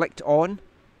 It's flicked on.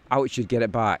 Altitude get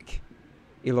it back.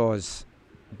 Elo's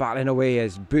battling away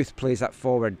as Booth plays that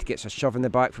forward. Gets a shove in the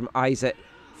back from Isaac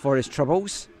for his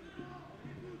troubles.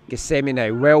 Gissemi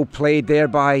now. Well played there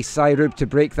by Sairub to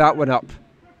break that one up.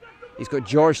 He's got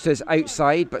George to his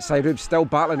outside, but Sairub's still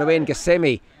battling away, and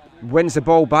Gissemi wins the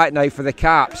ball back now for the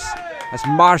Caps as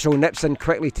Marshall nips in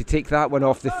quickly to take that one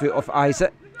off the foot of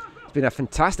Isaac. It's been a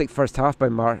fantastic first half by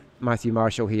Matthew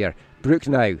Marshall here. Brook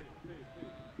now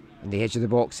on the edge of the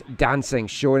box, dancing,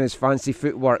 showing his fancy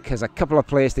footwork. Has a couple of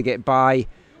players to get by,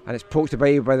 and it's poked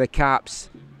away by the Caps.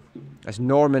 As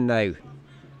Norman now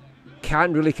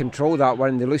can't really control that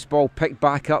one. The loose ball picked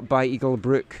back up by Eagle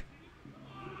Brook.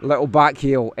 Little back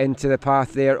heel into the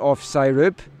path there of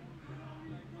Sairub.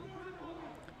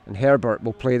 And Herbert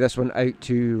will play this one out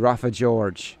to Rafa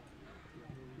George.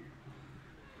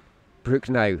 Brook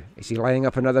now, is he lining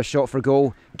up another shot for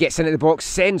goal? Gets into the box,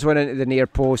 sends one into the near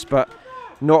post, but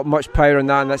not much power on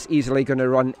that, and that's easily going to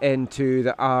run into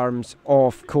the arms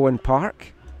of Cohen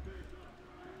Park.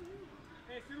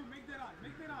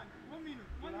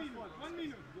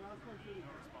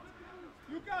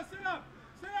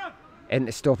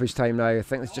 Into stoppage time now. I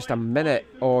think there's just a minute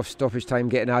of stoppage time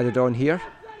getting added on here.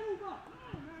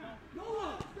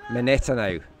 Mineta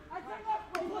now.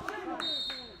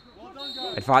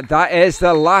 In fact, that is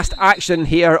the last action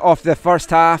here of the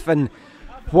first half, and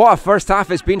what a first half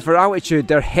it's been for Altitude.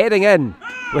 They're heading in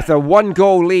with a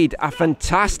 1-goal lead. A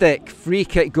fantastic free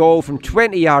kick goal from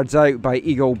 20 yards out by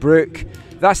Eagle Brook.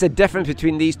 That's the difference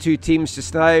between these two teams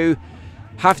just now.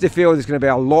 Have to feel there's going to be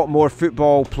a lot more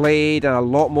football played and a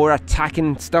lot more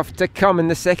attacking stuff to come in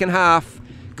the second half.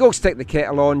 Go stick the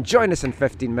kettle on, join us in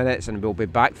 15 minutes, and we'll be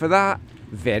back for that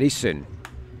very soon.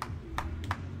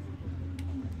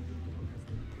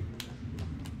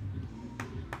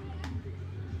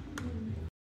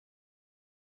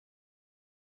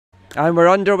 And we're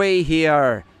underway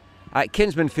here at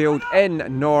Kinsmen Field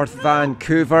in North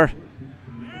Vancouver.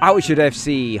 Altitude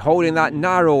FC holding that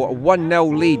narrow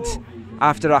 1-0 lead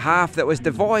after a half that was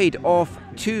devoid of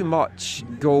too much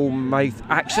goal mouth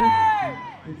action.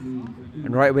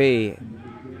 And right away,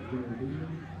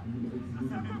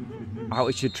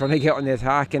 Altitude trying to get on the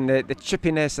attack, and the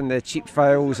chippiness and the cheap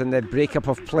fouls and the breakup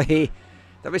of play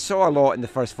that we saw a lot in the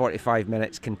first 45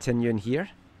 minutes continuing here.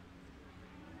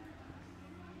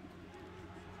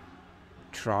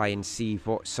 Try and see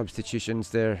what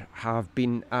substitutions there have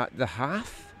been at the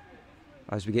half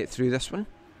as we get through this one.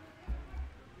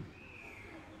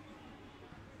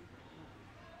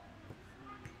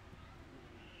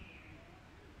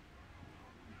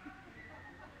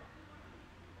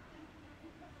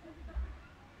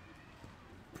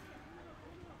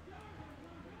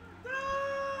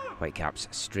 Whitecaps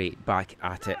straight back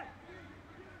at it.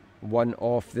 One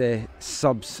of the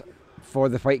subs for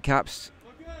the Whitecaps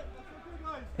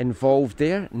involved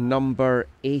there, number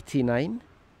 89,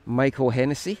 Michael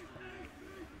Hennessy,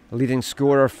 leading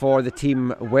scorer for the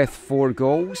team with 4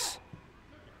 goals.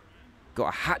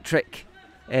 Got a hat-trick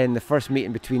in the first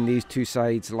meeting between these two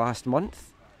sides last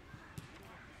month.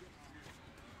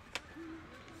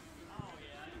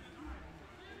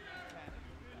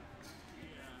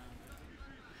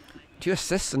 Two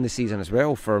assists in the season as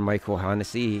well for Michael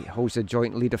Hennessy. He holds a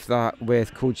joint lead of that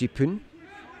with Koji Poon.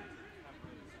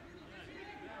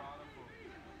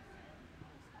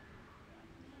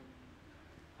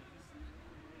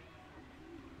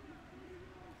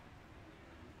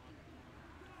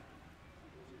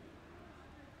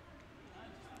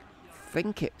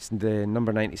 think it's the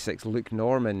number 96, Luke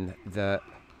Norman, that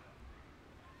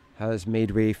has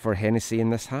made way for Hennessy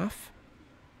in this half.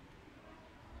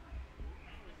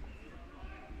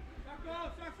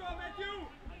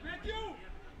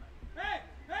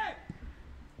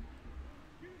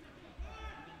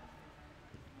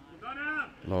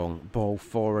 Long ball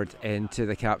forward into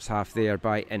the Caps half there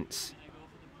by Ince.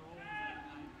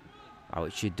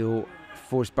 Aluchido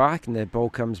forced back, and the ball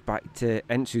comes back to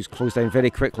Ince, who's closed down very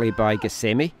quickly by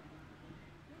Gassemi.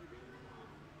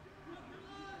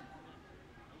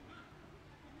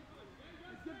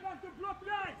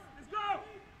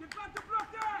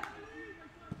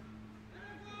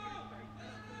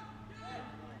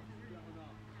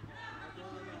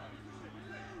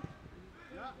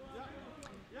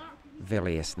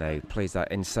 Velius now plays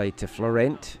that inside to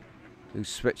Florent, who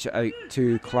switch it out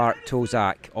to Clark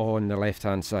Tozak on the left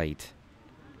hand side.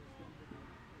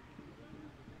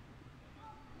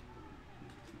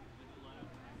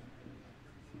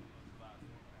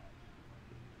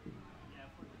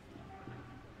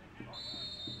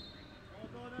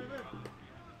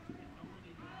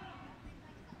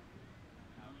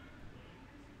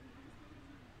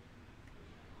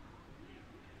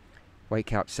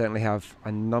 Whitecaps certainly have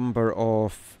a number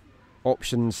of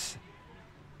options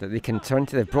that they can turn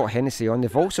to. They've brought Hennessy on.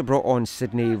 They've also brought on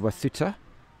Sydney Wathuta,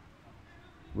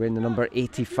 wearing the number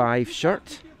 85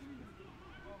 shirt.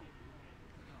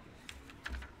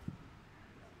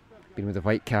 Been with the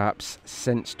Whitecaps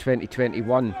since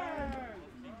 2021.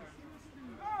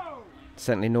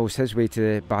 Certainly knows his way to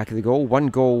the back of the goal. One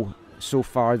goal so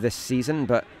far this season,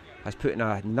 but has put in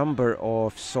a number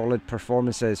of solid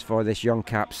performances for this young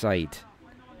Cap side.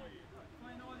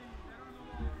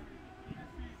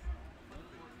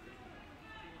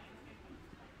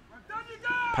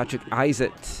 Patrick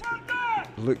Isaac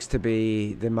looks to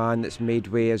be the man that's made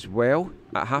way as well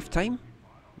at half-time.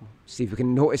 See if we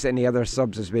can notice any other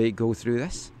subs as we go through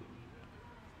this.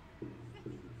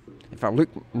 In fact, Luke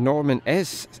Norman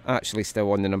is actually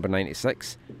still on the number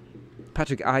 96.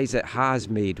 Patrick Isaac has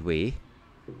made way.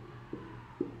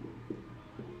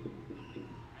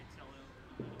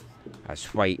 As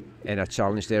White in a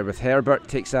challenge there with Herbert.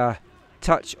 Takes a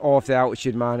touch off the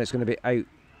altitude man. It's going to be out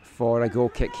for a goal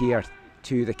kick here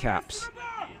to the Caps.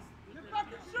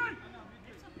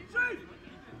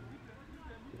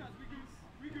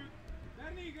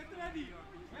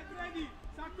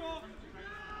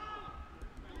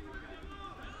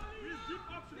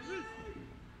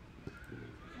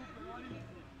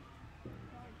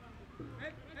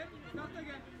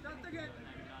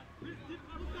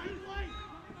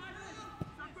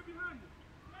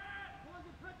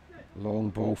 Long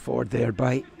ball forward there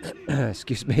by,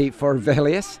 excuse me, for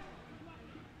Velius.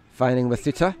 Finding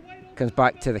Wathuta. Comes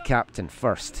back to the captain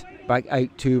first. Back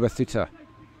out to Wathuta.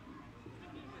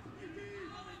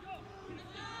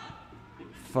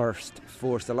 First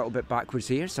forced a little bit backwards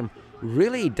here. Some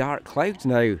really dark clouds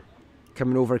now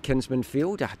coming over Kinsmen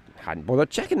Field. I hadn't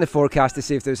bothered checking the forecast to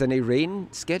see if there's any rain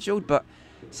scheduled, but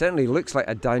certainly looks like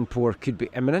a downpour could be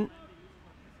imminent.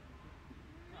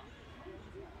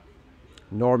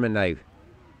 Norman now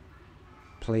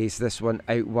plays this one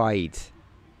out wide.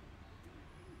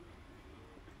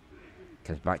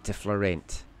 Comes back to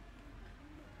Florent.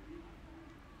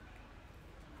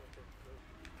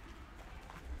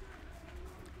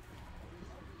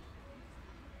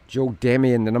 Joe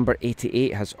Demian, the number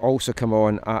 88, has also come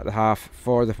on at the half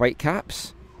for the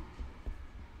Whitecaps.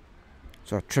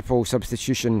 So a triple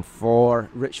substitution for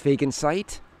Rich Fagan's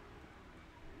side.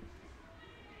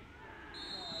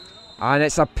 And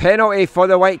it's a penalty for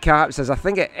the Whitecaps, as I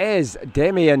think it is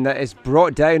Demian that is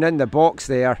brought down in the box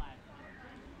there.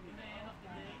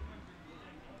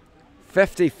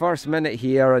 51st minute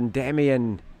here, and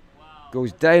Demian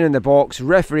goes down in the box.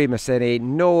 Referee Massini,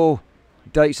 no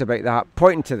doubts about that,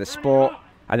 pointing to the spot.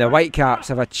 And the Whitecaps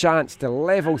have a chance to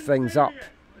level things up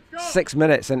 6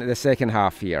 minutes into the second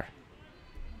half here.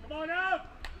 Come on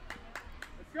up.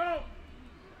 Let's go.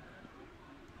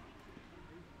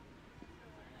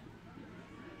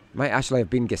 Might actually have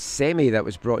been Gassemi that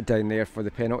was brought down there for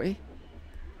the penalty.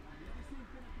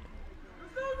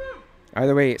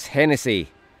 Either way, it's Hennessy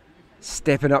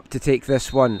stepping up to take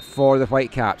this one for the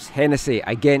Whitecaps. Hennessy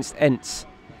against Ince.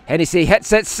 Hennessy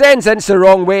hits it, sends Ince the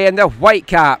wrong way, and the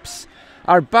Whitecaps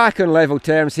are back on level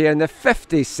terms here in the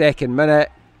 52nd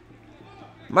minute.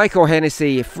 Michael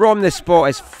Hennessy from the spot,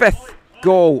 his 5th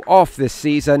goal of the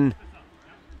season.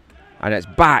 And it's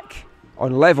back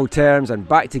on level terms and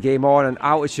back to game on, and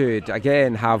Altitude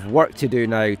again have work to do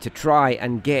now to try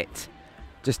and get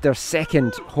just their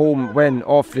 2nd home win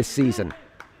of the season.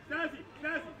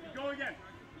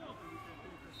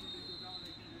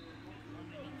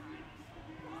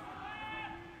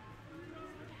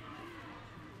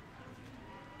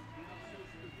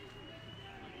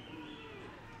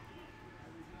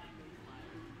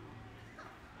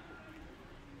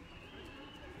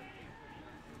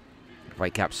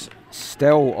 Whitecaps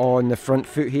still on the front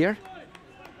foot here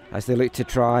as they look to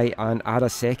try and add a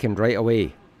second right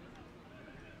away.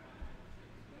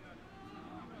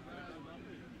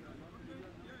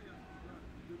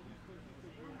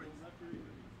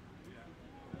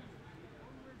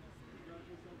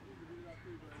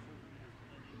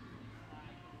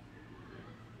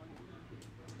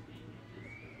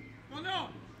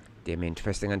 Damien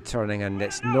twisting and turning, and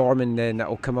it's Norman then that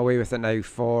will come away with it now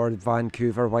for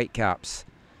Vancouver Whitecaps.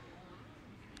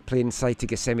 Play inside to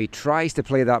Gissemi, tries to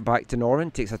play that back to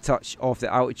Norman, takes a touch off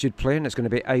the altitude player, and it's going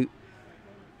to be out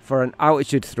for an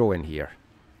altitude throw in here.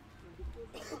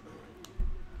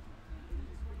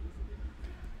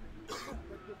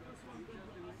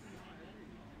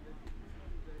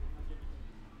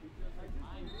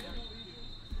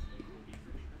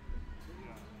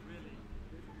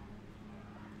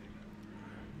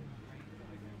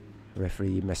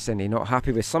 Referee Messini not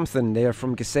happy with something there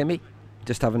from Gissemi,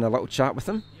 just having a little chat with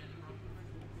him.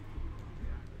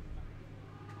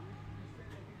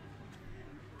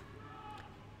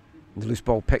 The loose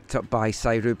ball picked up by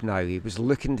Sairub now. He was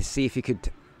looking to see if he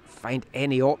could find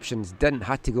any options, didn't,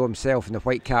 had to go himself, and the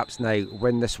Whitecaps now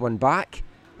win this one back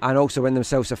and also win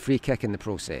themselves a free kick in the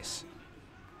process.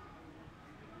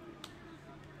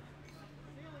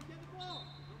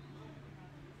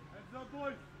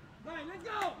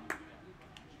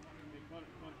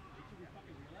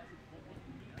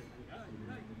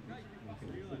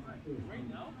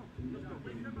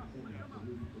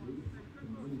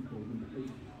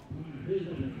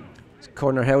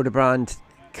 Connor Hildebrand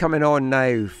coming on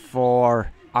now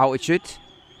for altitude,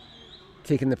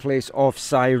 taking the place of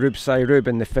Sairub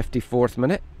in the 54th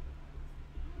minute.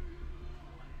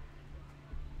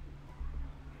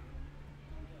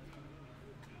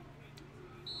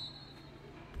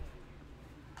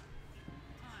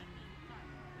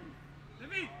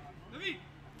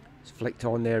 It's flicked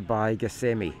on there by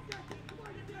Gissemi.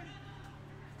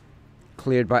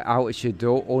 Cleared by altitude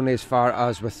though, only as far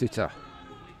as Wathuta.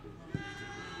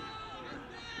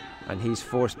 And he's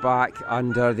forced back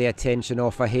under the attention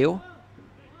of a Hale.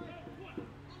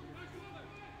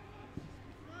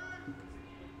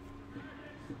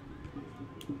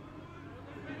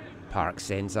 Park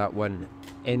sends that one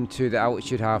into the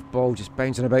altitude half. Ball just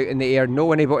bouncing about in the air. No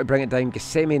one able to bring it down.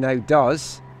 Gissemi now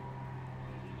does.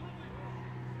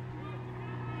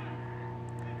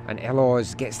 And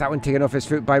Eloz gets that one taken off his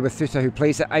foot by Wathuta, who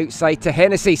plays it outside to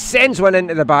Hennessy. Sends one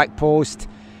into the back post.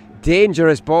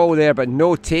 Dangerous ball there, but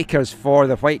no takers for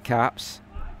the Whitecaps.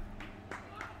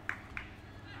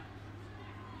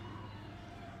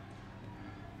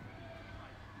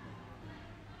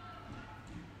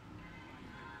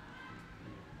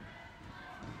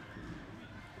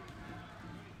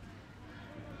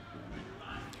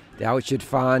 The altitude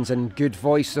fans, and good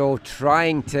voice though,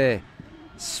 trying to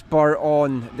spur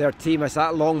on their team as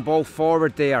that long ball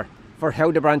forward there for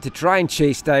Hildebrand to try and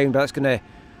chase down, but that's going to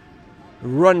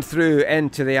run through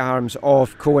into the arms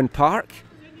of Cohen Park,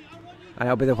 and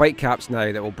it'll be the Whitecaps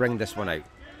now that will bring this one out.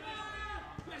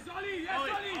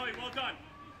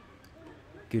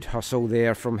 Good hustle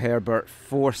there from Herbert,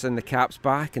 forcing the Caps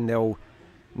back, and they'll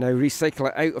now recycle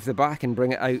it out of the back and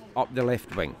bring it out up the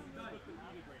left wing.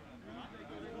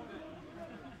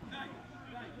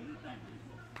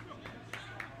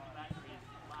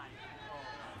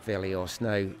 Velios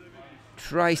now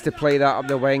tries to play that up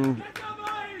the wing.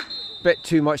 Bit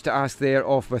too much to ask there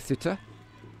of Wathuta.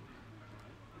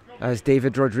 As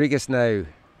David Rodriguez now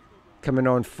coming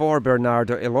on for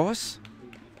Bernardo Elos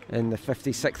in the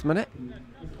 56th minute.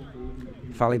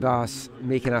 Falibas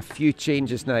making a few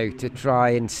changes now to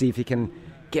try and see if he can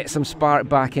get some spark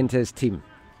back into his team.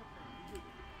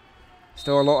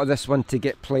 Still a lot of this one to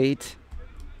get played.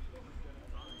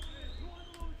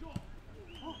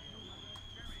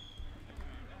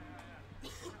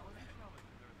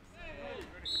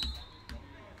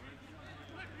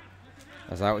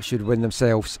 As that should win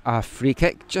themselves a free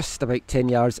kick just about 10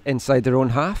 yards inside their own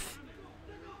half.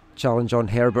 Challenge on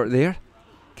Herbert there.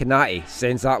 Kanati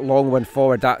sends that long one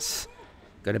forward. That's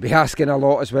going to be asking a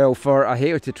lot as well for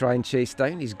Aheo to try and chase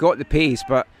down. He's got the pace,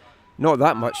 but not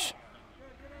that much.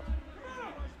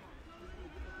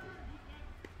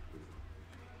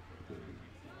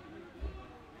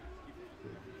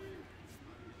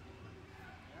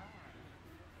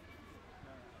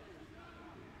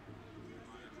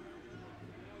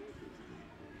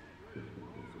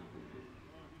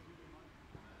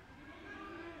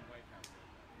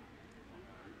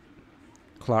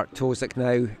 Clark Tozic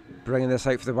now bringing this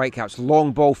out for the Whitecaps.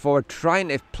 Long ball forward, trying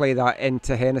to play that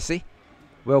into Hennessy.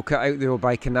 Well cut out though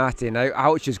by Kanate. Now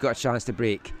Ouch has got a chance to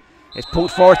break. It's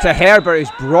pulled forward to Herbert,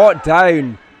 who's brought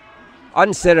down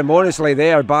unceremoniously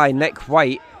there by Nick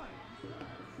White.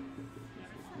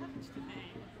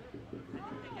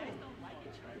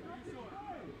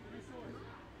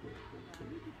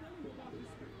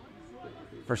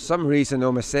 For some reason,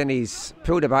 though, Massini's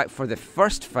pulled it back for the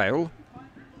first foul.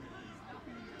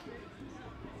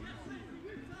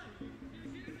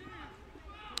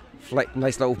 Flick,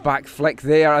 nice little back flick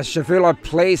there as Shavula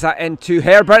plays that into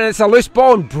Herbert, and it's a loose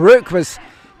ball, and Brooke was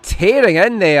tearing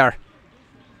in there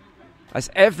as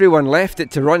everyone left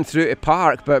it to run through to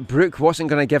Park, but Brooke wasn't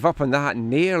going to give up on that.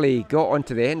 Nearly got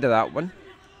onto the end of that one.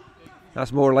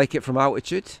 That's more like it from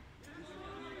altitude.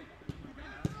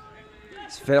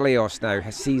 It's Velios now.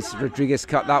 Sees Rodriguez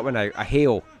cut that one out. A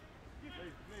hail.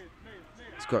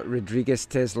 He's got Rodriguez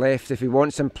to his left if he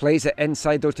wants him. Plays it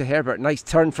inside though to Herbert. Nice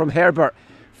turn from Herbert.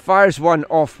 Fires one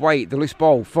off White. The loose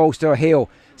ball falls to a hail.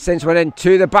 Sends one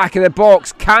into the back of the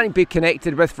box. Can't be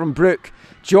connected with from Brooke.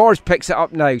 George picks it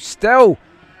up now. Still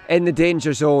in the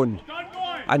danger zone.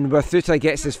 And Wathuta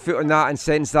gets his foot on that and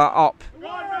sends that up.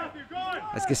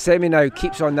 As Gosemi now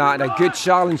keeps on that. And a good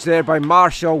challenge there by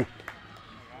Marshall.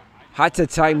 Had to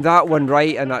time that one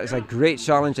right, and that is a great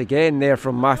challenge again there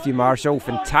from Matthew Marshall.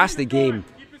 Fantastic game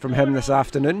from him this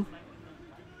afternoon.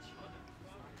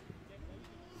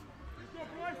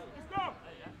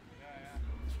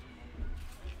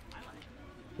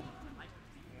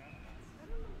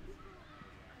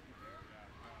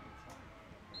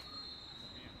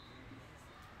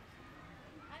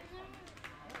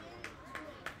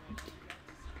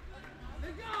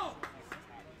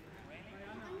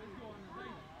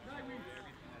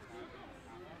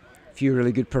 Few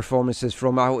really good performances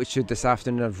from altitude this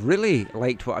afternoon. I've really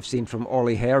liked what I've seen from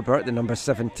Ollie Herbert, the number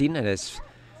 17, in his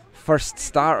first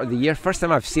start of the year. First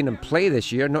time I've seen him play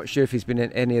this year. Not sure if he's been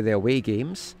in any of the away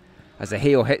games. As a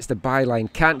hail hits the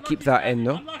byline, can't keep that in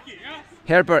though.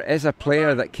 Herbert is a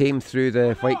player that came through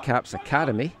the Whitecaps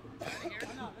Academy.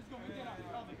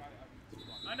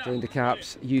 Joined the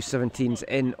Caps U17s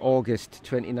in August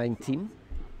 2019.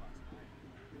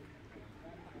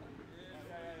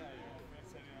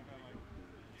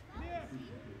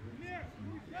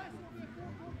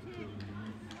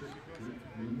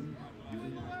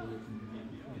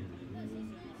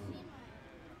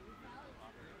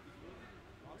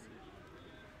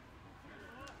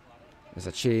 There's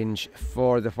a change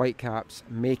for the Whitecaps.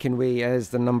 Making way is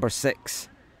the number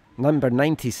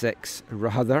 96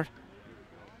 rather.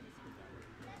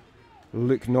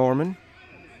 Luke Norman.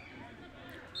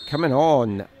 Coming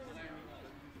on,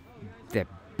 the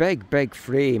big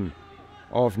frame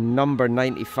of number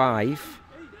 95.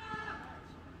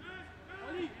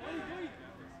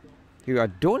 Who I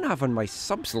don't have on my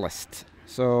subs list.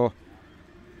 So,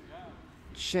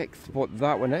 check what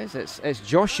that one is. It's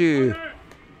Joshua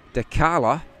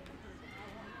Decala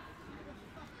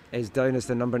is down as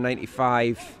the number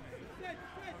 95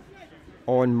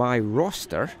 on my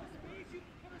roster.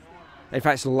 In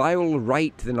fact, it's Lyle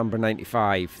Wright, the number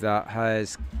 95, that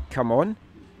has come on.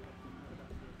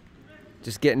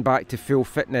 Just getting back to full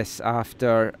fitness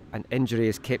after an injury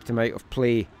has kept him out of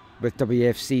play with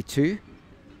WFC 2.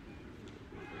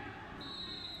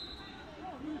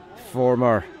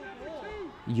 Former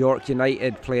York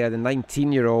United player, the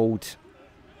 19-year-old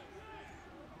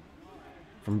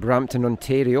from Brampton,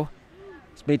 Ontario.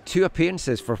 He's made 2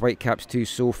 appearances for Whitecaps 2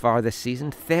 so far this season.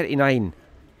 39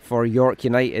 for York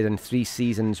United in 3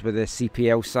 seasons with the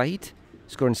CPL side.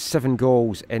 Scoring 7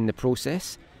 goals in the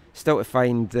process. Still to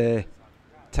find the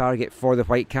target for the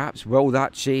Whitecaps. Will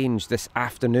that change this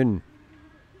afternoon?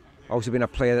 Also been a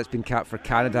player that's been capped for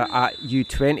Canada at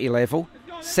U20 level.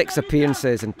 6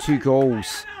 appearances and 2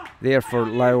 goals there for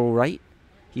Lyle Wright.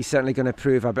 He's certainly going to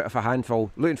prove a bit of a handful.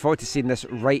 Looking forward to seeing this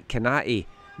Wright-Canati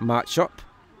matchup.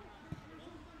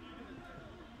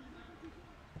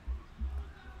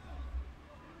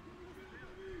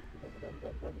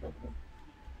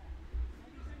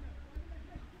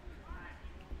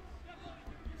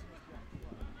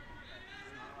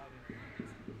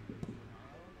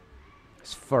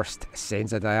 His first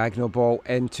sends a diagonal ball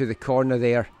into the corner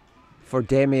there for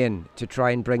Demian to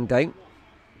try and bring down.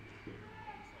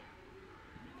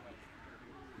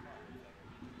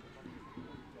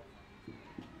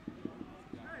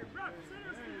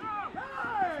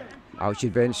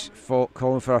 Altitude bench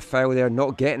calling for a foul there,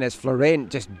 not getting it. Florent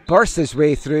just bursts his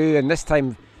way through, and this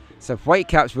time the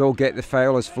Whitecaps will get the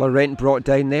foul as Florent brought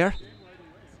down there.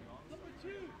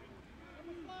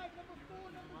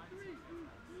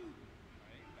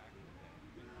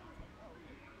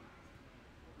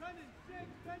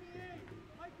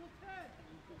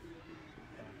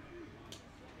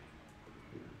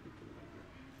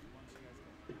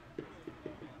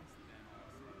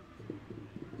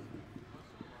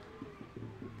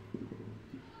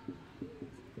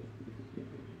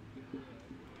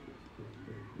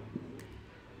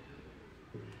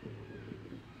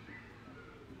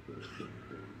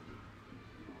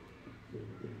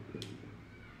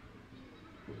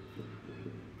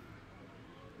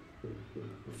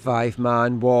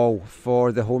 5-man wall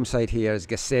for the home side here as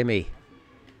Gassemi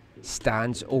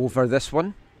stands over this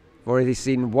one. We've already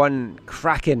seen one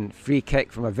cracking free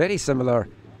kick from a very similar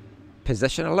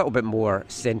position, a little bit more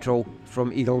central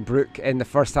from Eaglebrook in the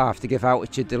first half to give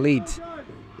Altitude the lead.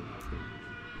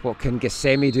 What can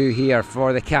Gassemi do here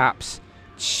for the Caps?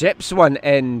 Chips one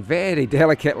in very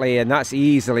delicately, and that's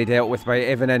easily dealt with by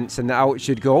Evan Ince in the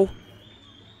Altitude goal.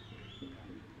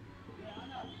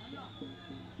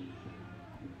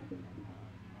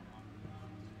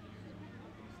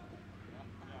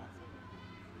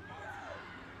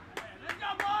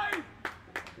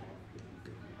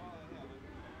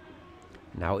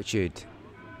 Altitude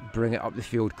bring it up the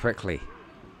field quickly.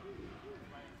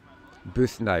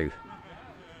 Booth now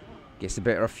gets the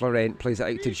better of Florent, plays it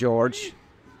out to George,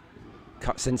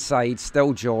 cuts inside,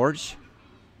 still George.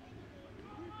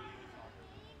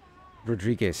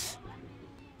 Rodriguez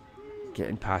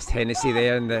getting past Hennessy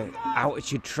there, and the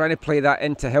Altitude trying to play that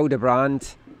into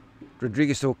Hildebrand.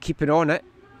 Rodriguez though keeping on it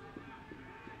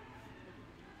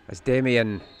as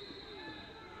Demian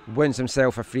wins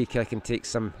himself a free kick and takes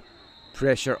some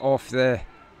pressure off the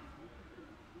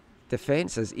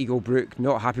defence, as Eaglebrook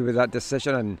not happy with that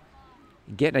decision and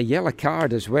getting a yellow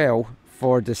card as well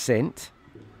for dissent.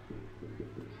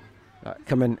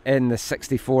 Coming in the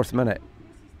 64th minute.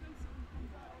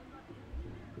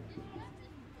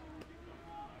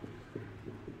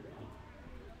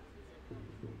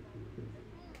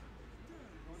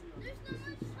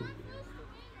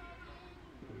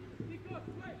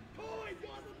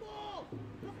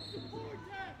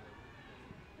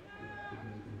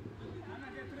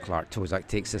 Clark Tozak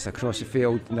takes this across the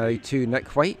field now to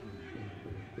Nick White.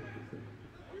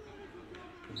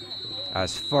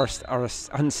 As first are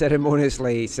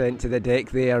unceremoniously sent to the deck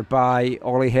there by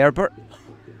Ollie Herbert.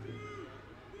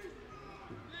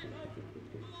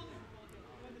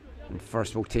 And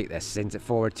first will take this, sends it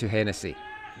forward to Hennessy.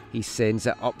 He sends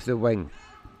it up the wing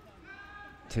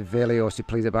to Velios, who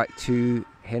plays it back to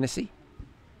Hennessy.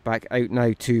 Back out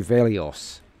now to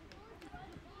Velios.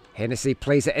 Hennessy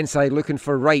plays it inside, looking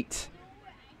for Wright.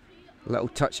 Little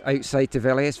touch outside to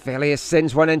Velios. Velios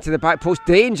sends one into the back post.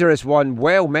 Dangerous one.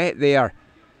 Well met there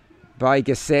by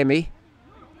Gassemi.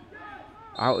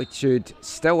 Altitude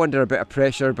still under a bit of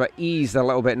pressure, but eased a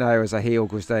little bit now as a hail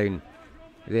goes down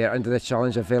there under the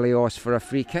challenge of Velios for a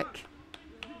free kick.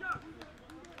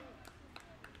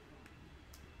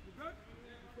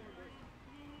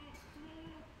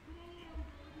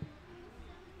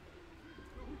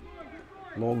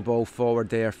 Long ball forward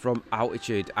there from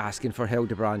Altitude, asking for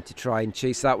Hildebrand to try and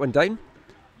chase that one down.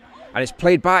 And it's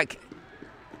played back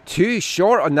too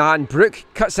short on that, and Brook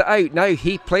cuts it out. Now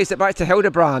he plays it back to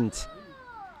Hildebrand.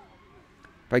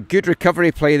 But good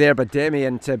recovery play there by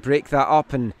Demian to break that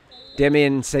up, and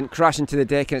Demian sent crashing to the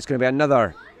deck, and it's going to be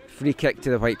another free kick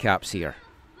to the Whitecaps here.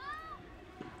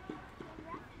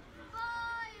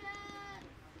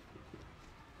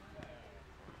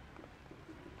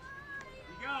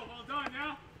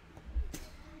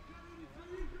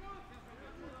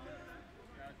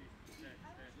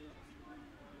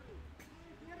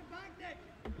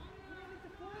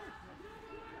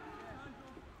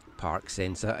 Park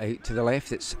sends it out to the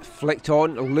left. It's flicked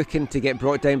on, looking to get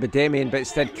brought down by Demian, but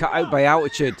instead cut out by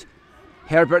Altitude.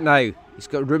 Herbert now, he's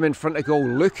got room in front of goal,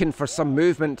 looking for some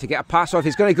movement to get a pass off.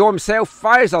 He's going to go himself,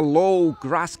 fires a low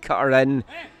grass cutter in.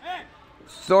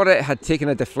 Thought it had taken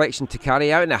a deflection to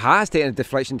carry out, and it has taken a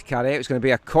deflection to carry out. It's going to be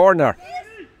a corner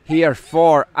here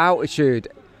for Altitude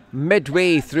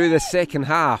midway through the second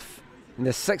half, in the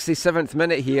 67th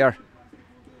minute here.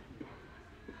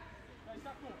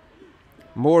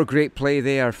 More great play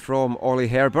there from Ollie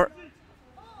Herbert.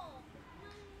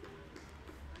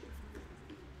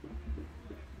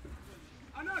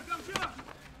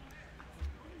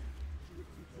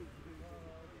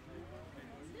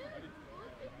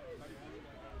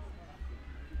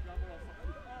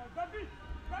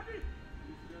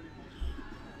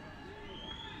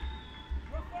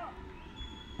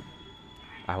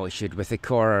 Altitude with the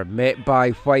corner, met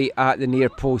by White at the near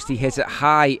post. He hits it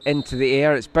high into the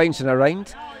air, it's bouncing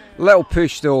around. Little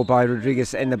push though by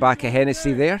Rodriguez in the back of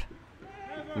Hennessy there,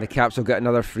 and the Caps will get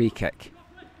another free kick.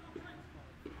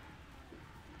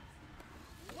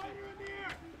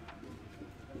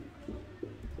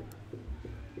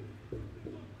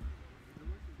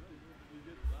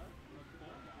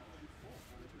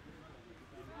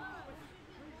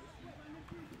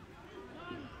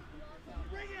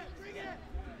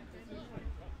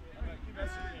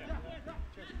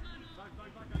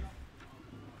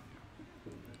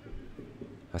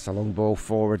 That's a long ball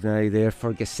forward now there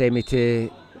for Gassemi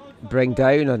to bring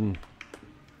down, and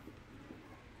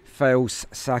Fouls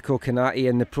Sako Kanati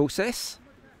in the process.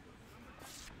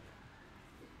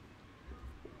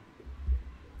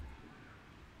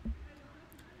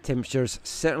 Temperatures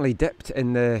certainly dipped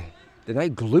in the now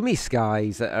gloomy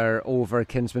skies that are over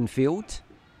Kinsmen Field.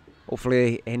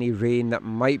 Hopefully any rain that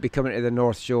might be coming to the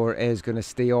North Shore is going to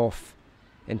stay off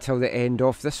until the end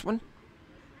of this one.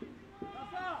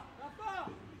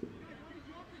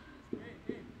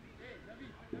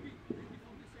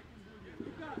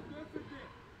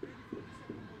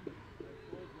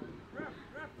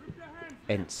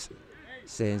 Ince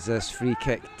sends this free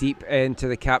kick deep into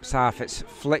the Caps half. It's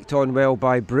flicked on well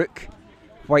by Brook.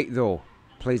 White though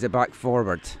plays it back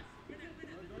forward.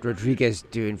 Rodriguez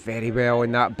doing very well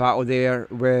in that battle there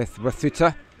with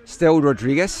Wathuta. Still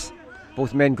Rodriguez.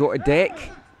 Both men go to deck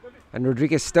and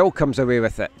Rodriguez still comes away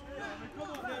with it.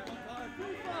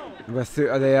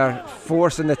 Wathuta there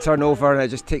forcing the turnover, and it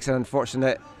just takes an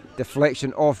unfortunate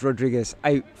deflection off Rodriguez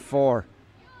out for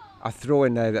a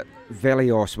throw-in now that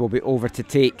Velios will be over to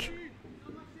take.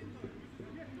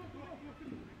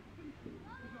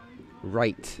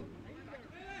 Right.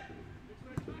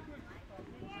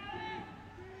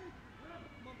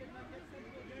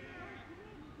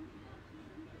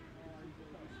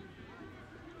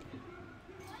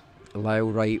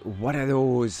 Lyle Wright, one of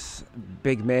those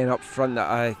big men up front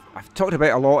that I've talked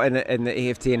about a lot in the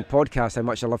AFTN podcast, how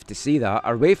much I love to see that.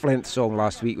 Our Wavelength song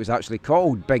last week was actually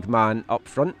called Big Man Up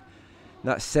Front. And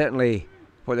that's certainly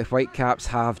what the Whitecaps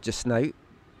have just now.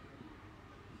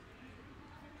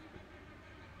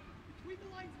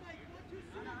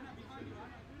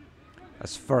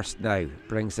 As First now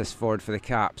brings this forward for the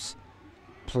Caps.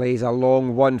 Plays a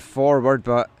long one forward,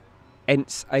 but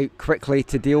Ince out quickly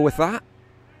to deal with that.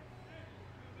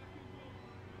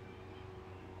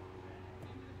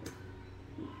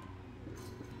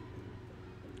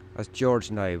 As George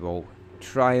now will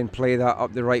try and play that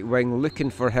up the right wing, looking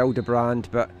for Hildebrand,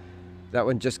 but that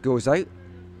one just goes out.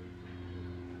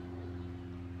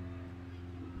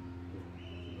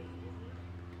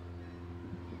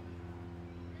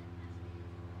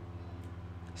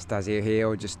 Stasio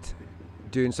Hale just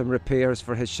doing some repairs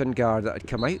for his shin guard that had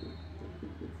come out.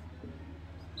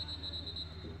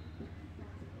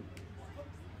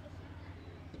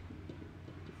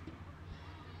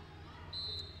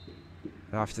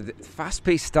 After the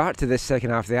fast-paced start to this second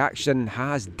half, the action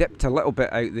has dipped a little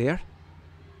bit out there.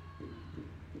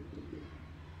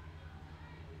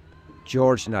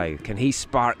 George now, can he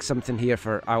spark something here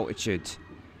for Altitude?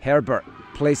 Herbert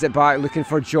plays it back, looking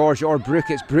for George or Brook.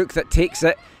 It's Brook that takes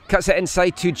it, cuts it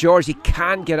inside to George. He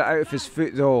can't get it out of his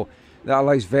foot though. That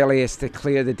allows Velius to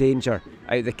clear the danger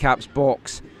out of the Caps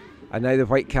box. And now the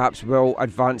Whitecaps will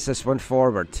advance this one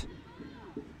forward.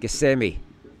 Gissemi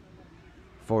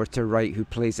forward to Wright, who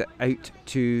plays it out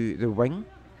to the wing,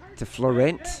 to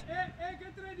Florent.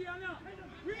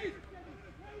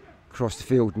 Across the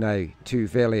field now to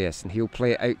Velius, and he'll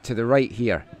play it out to the right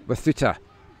here. Wathuta,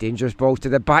 dangerous ball to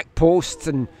the back post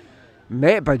and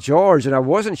met by George, and I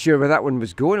wasn't sure where that one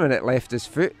was going when it left his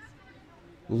foot.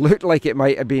 Looked like it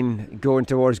might have been going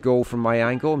towards goal from my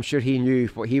angle. I'm sure he knew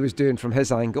what he was doing from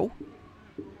his angle.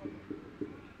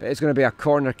 But it's going to be a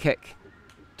corner kick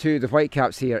to the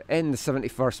Whitecaps here in the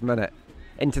 71st minute.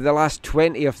 Into the last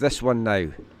 20 of this one now.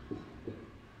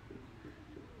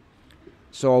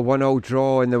 Saw a 1-1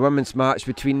 draw in the women's match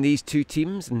between these two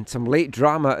teams, and some late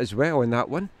drama as well in that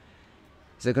one.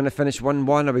 Is it going to finish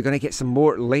 1-1? Are we going to get some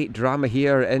more late drama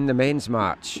here in the men's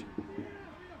match?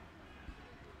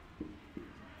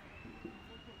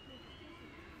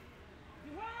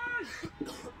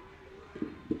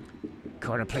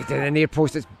 Corner play to the near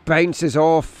post. It bounces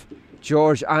off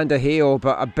George and Aheo,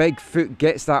 but a big foot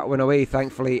gets that one away,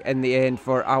 thankfully, in the end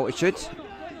for Altitude.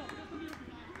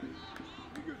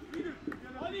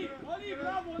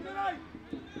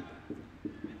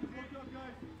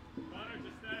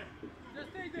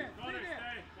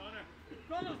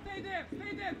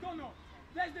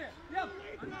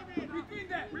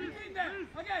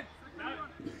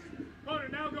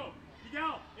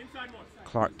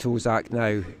 Clark Tozak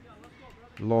now.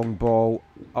 Long ball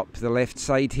up the left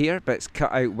side here, but it's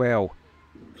cut out well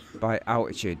by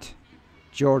Altitude.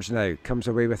 George now comes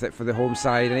away with it for the home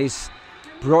side, and he's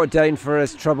brought down for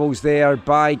his troubles there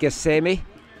by Gissemi.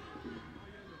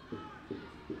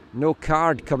 No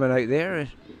card coming out there.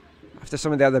 After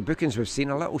some of the other bookings we've seen,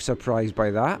 a little surprised by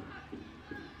that.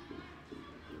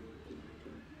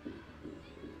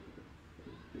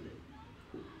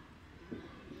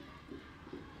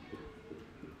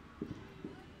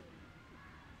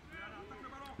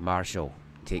 Marshall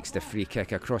takes the free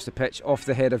kick across the pitch off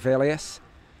the head of Velius,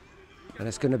 and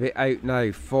it's going to be out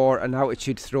now for an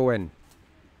Altitude throw-in.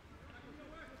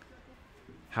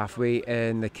 Halfway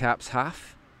in the Caps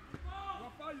half.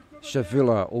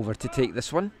 Shavula over to take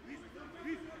this one.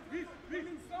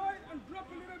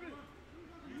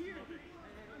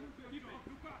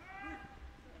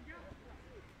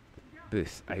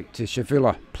 Booth out to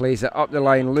Shavula, plays it up the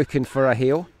line looking for a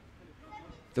hail.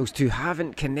 Those two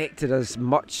haven't connected as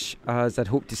much as I'd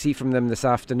hoped to see from them this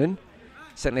afternoon.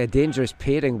 Certainly a dangerous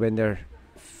pairing when they're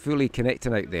fully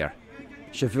connecting out there.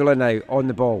 Shavula now on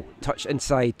the ball, touch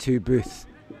inside to Booth.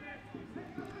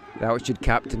 The Altitude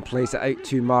captain plays it out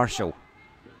to Marshall.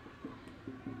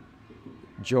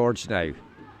 George now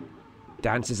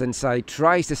dances inside,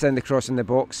 tries to send the cross in the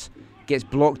box, gets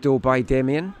blocked though by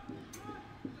Demian.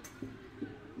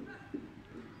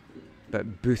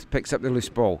 But Booth picks up the loose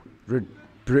ball.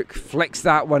 Brooke flicks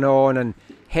that one on and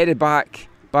headed back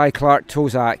by Clark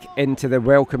Tozak into the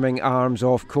welcoming arms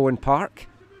of Cohen Park.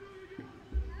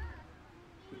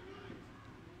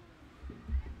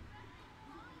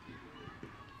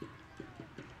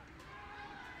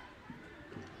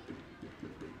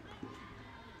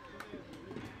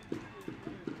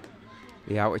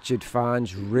 The Altitude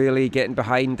fans really getting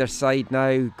behind their side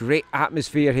now. Great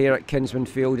atmosphere here at Kinsmen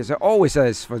Field, as it always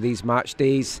is for these match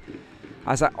days.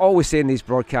 As I always say in these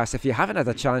broadcasts, if you haven't had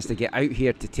a chance to get out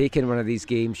here to take in one of these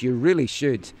games, you really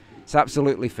should. It's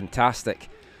absolutely fantastic.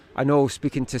 I know,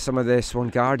 speaking to some of the Swan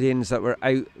Guardians that were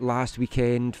out last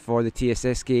weekend for the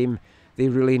TSS game, they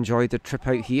really enjoyed their trip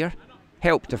out here.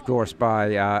 Helped, of course,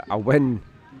 by a win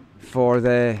for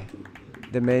the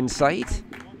men's side.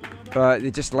 But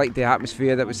they just liked the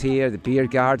atmosphere that was here, the beer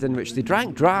garden, which they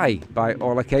drank dry by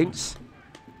all accounts.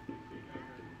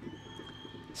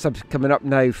 Subs coming up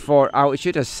now for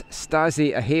Altitude as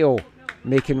Stasi Ahale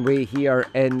making way here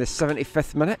in the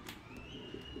 75th minute.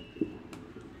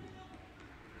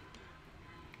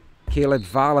 Caleb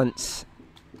Valance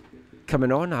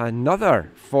coming on,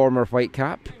 another former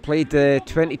Whitecap, played the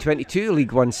 2022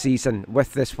 League One season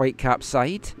with this Whitecap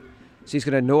side, so he's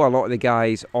going to know a lot of the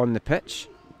guys on the pitch.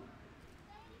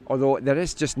 Although there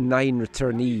is just 9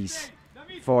 returnees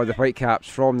for the Whitecaps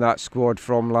from that squad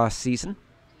from last season.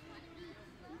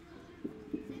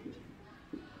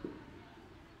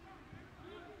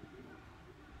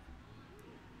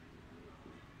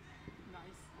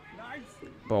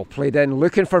 Ball played in,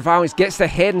 looking for Valance, gets the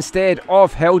head instead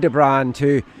of Hildebrand,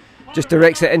 who just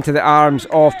directs it into the arms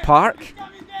of Park.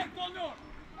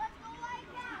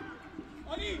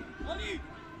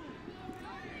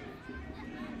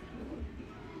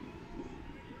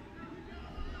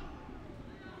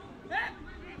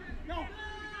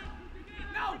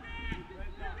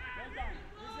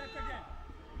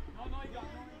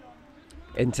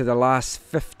 Into the last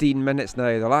 15 minutes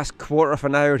now, the last quarter of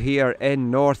an hour here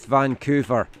in North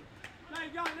Vancouver.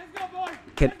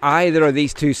 Can either of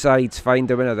these two sides find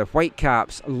a winner? The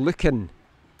Whitecaps looking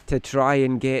to try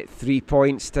and get 3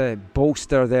 points to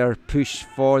bolster their push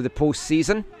for the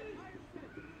postseason.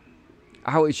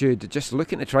 Altitude just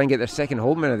looking to try and get their second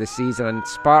home win of the season and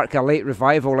spark a late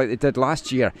revival like they did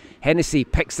last year. Hennessy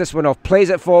picks this one off, plays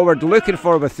it forward, looking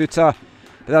for Bathuta,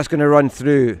 but that's going to run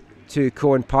through to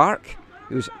Cohen Park,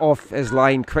 who's off his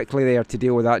line quickly there to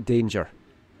deal with that danger.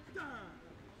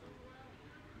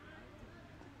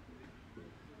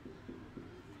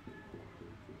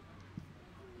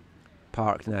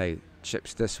 Park now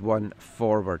chips this one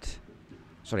forward.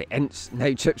 Sorry, Ince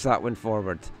now chips that one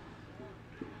forward.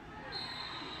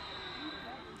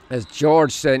 As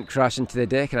George sent crashing to the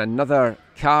deck, and another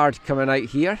card coming out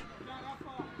here.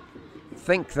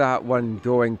 Think that one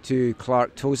going to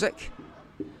Clark Tozak.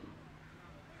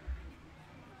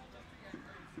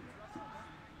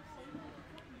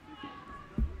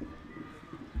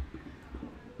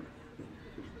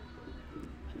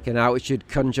 Can Altitude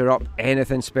conjure up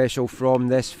anything special from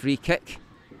this free kick?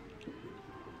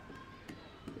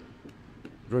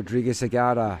 Rodriguez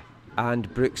Agara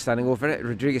and Brooks standing over it.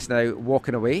 Rodriguez now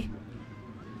walking away.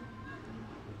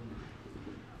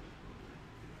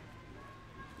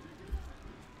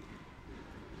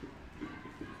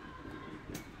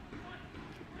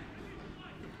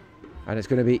 And it's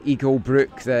going to be Eagle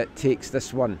Brook that takes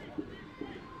this one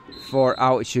for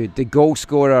Altitude. The goal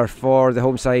scorer for the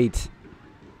home side.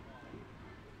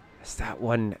 As that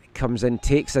one comes in,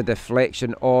 takes a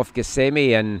deflection off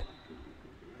Gassemi and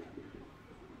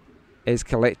is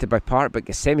collected by Park, but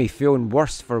Gassemi feeling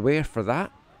worse for wear for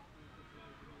that.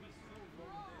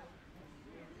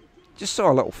 Just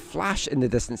saw a little flash in the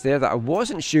distance there that I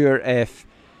wasn't sure if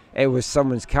it was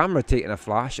someone's camera taking a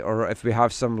flash or if we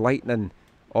have some lightning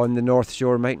on the North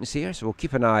Shore Mountains here, so we'll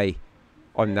keep an eye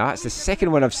on that. It's the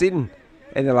second one I've seen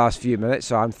in the last few minutes,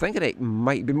 so I'm thinking it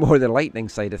might be more the lightning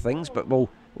side of things, but we'll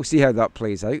see how that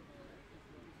plays out.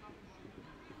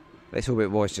 Let's hope it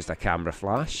was just a camera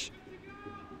flash.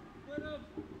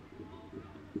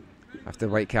 After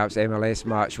Whitecaps MLS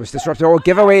match was disrupted. Oh,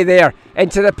 giveaway there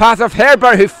into the path of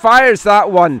Herbert, who fires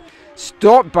that one.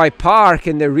 Stopped by Park,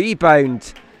 and the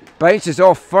rebound bounces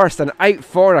off first and out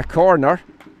for a corner.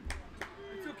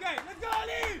 It's okay. Let's go,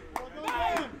 Ali!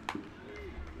 Down!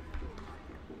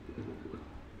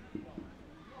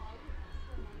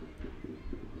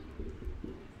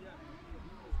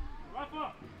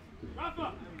 Rafa!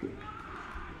 Rafa!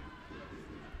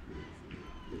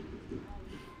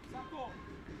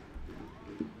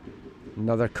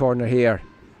 Another corner here.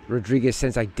 Rodriguez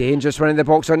sends a dangerous one in the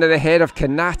box under the head of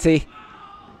Kanati.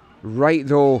 Right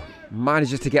though,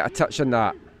 manages to get a touch on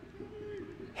that.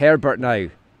 Herbert now,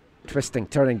 twisting,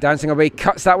 turning, dancing away,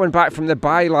 cuts that one back from the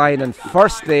byline, and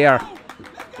first there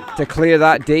to clear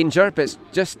that danger, but it's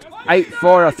just out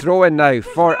for a throw-in now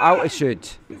for Altitude.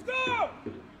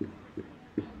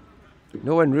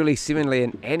 No one really seemingly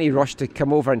in any rush to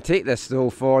come over and take this though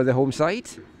for the home side.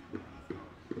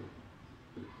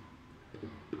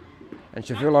 And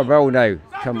Shavula will now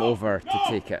come over to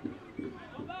take it.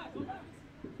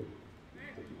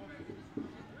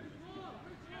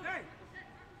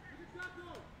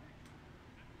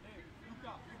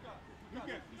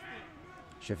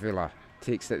 Shavula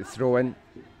takes it to throw in.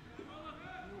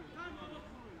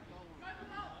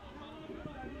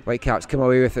 Whitecaps come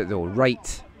away with it though.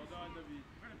 Right.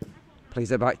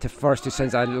 Plays it back to First, who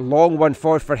sends a long one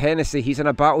forward for Hennessy. He's in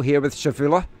a battle here with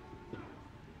Shavula.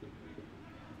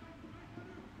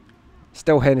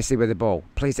 Still Hennessy with the ball.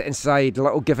 Plays it inside.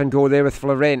 Little give and go there with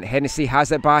Florent. Hennessy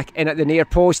has it back in at the near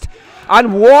post.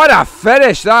 And what a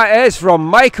finish that is from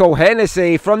Michael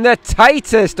Hennessy from the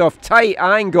tightest of tight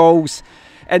angles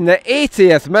in the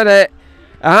 80th minute.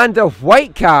 And the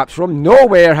Whitecaps from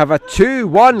nowhere have a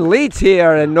 2-1 lead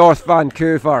here in North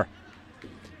Vancouver.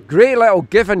 Great little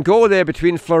give and go there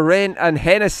between Florent and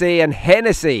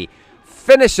Hennessy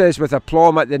finishes with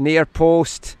aplomb at the near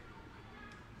post.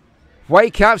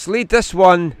 Whitecaps lead this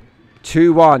one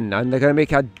 2-1, and they're going to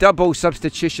make a double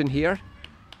substitution here.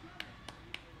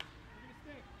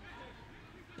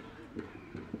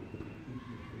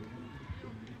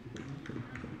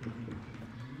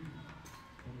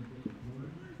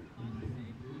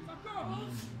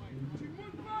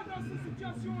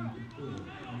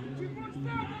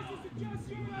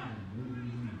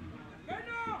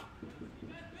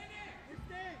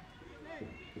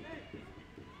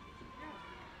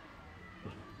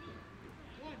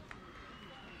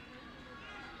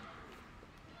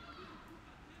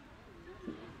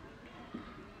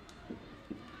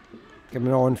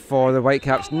 Coming on for the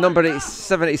Whitecaps, number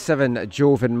 77,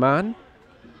 Jovan Mann.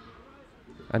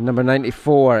 And number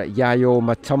 94, Yayo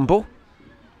Matumbo.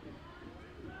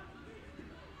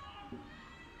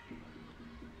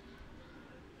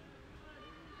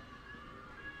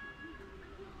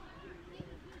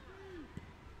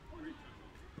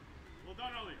 Well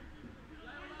done, Ali.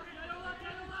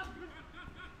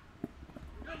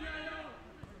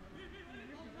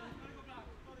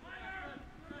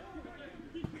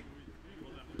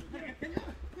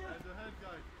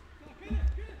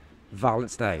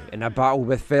 Valence now in a battle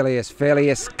with Felius.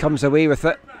 Felius comes away with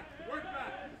it.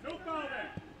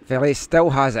 Felius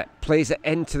still has it. Plays it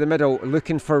into the middle,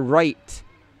 looking for Wright.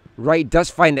 Wright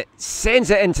does find it. Sends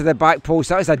it into the back post.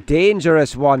 That is a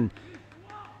dangerous one.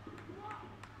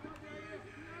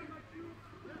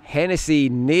 Hennessy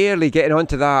nearly getting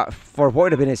onto that for what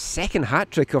would have been his second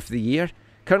hat-trick of the year.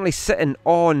 Currently sitting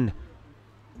on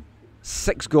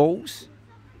 6 goals.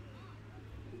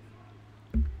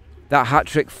 That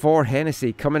hat-trick for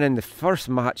Hennessy coming in the first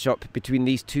match-up between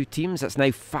these two teams. That's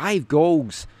now 5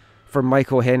 goals for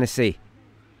Michael Hennessy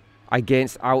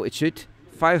against Altitude.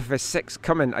 5 of his 6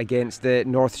 coming against the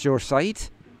North Shore side.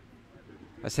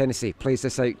 As Hennessy plays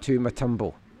this out to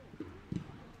Matumbo.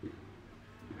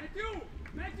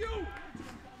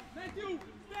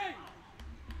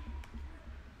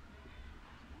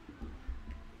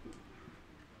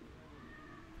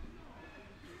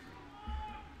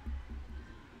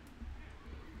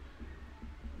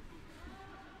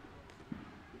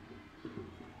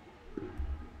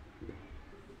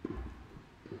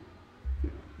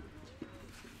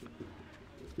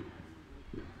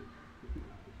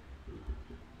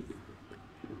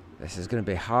 This is going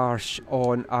to be harsh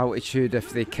on Altitude if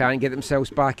they can't get themselves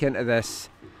back into this.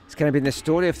 It's kind of been the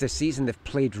story of the season. They've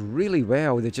played really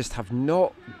well. They just have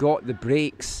not got the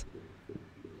breaks.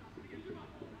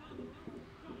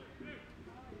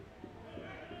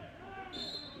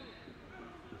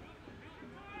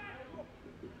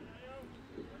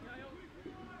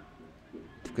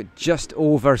 They've got just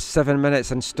over 7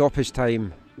 minutes in stoppage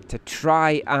time to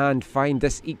try and find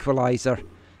this equaliser.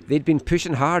 They'd been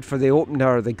pushing hard for the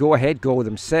opener, the go-ahead goal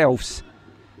themselves.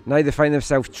 Now they find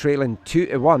themselves trailing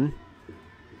 2-1.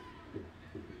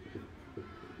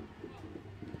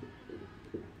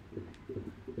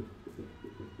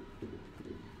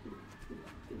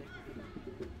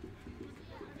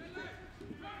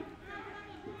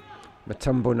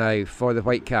 Mutombo now for the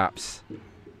Whitecaps.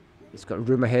 He's got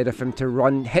room ahead of him to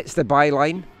run, hits the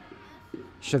byline.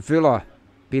 Shavula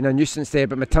being a nuisance there,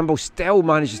 but Mutombo still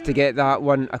manages to get that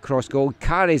one across goal,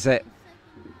 carries it.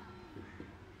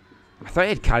 I thought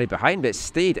he'd carry behind, but it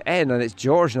stayed in, and it's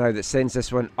George now that sends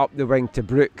this one up the wing to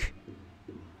Brook.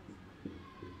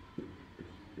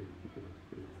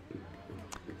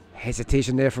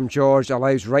 Hesitation there from George,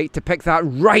 allows Wright to pick that.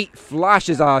 Wright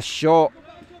flashes a shot.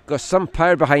 Got some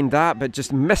power behind that, but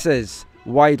just misses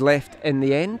wide left in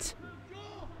the end.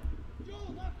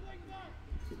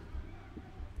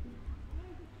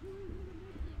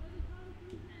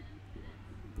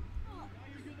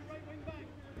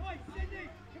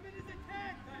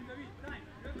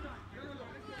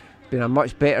 Been a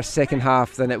much better second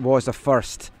half than it was the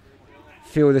first.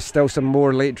 Feel there's still some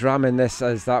more late drama in this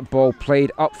as that ball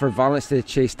played up for Valence to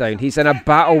chase down. He's in a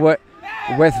battle with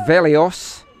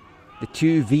Velios, the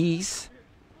two V's.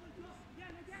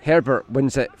 Herbert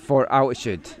wins it for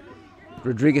Altitude.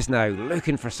 Rodriguez now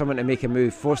looking for someone to make a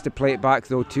move, forced to play it back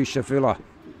though to Shavula.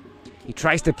 He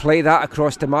tries to play that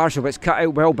across to Marshall, but it's cut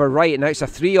out well by Wright. Now it's a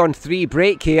 3-on-3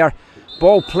 break here.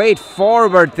 Ball played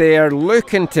forward there,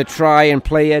 looking to try and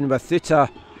play in with Thuta,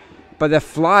 but the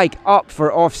flag up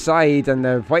for offside, and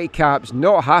the Whitecaps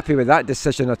not happy with that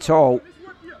decision at all.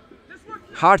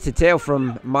 Hard to tell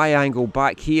from my angle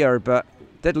back here, but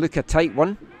did look a tight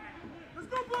one.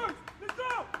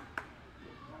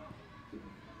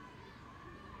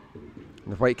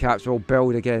 The Whitecaps will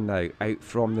build again now, out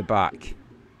from the back.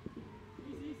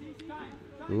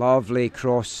 Lovely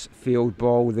cross field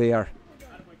ball there.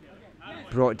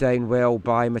 Brought down well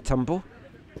by Mutombo.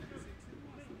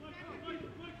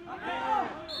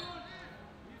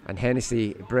 And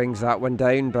Hennessy brings that one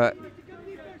down, but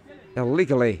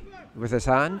illegally with his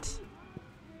hand.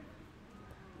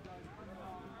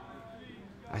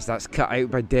 As that's cut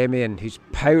out by Demian, who's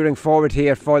powering forward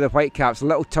here for the Whitecaps. A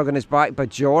little tug on his back by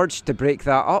George to break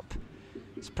that up.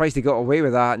 Surprised he got away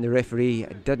with that, and the referee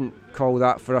didn't call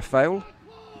that for a foul.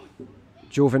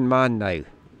 Jovan Mann now.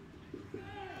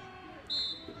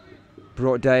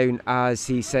 Brought down as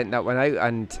he sent that one out,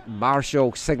 and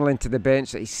Marshall signalling to the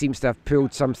bench that he seems to have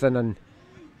pulled something, and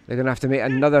they're going to have to make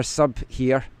another sub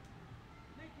here.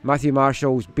 Matthew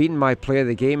Marshall's been my player of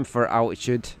the game for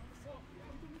Altitude.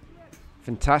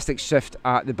 Fantastic shift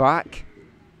at the back.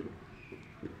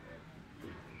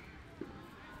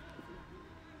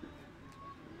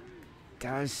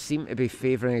 Does seem to be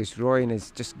favouring his Roy, and has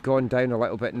just gone down a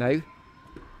little bit now.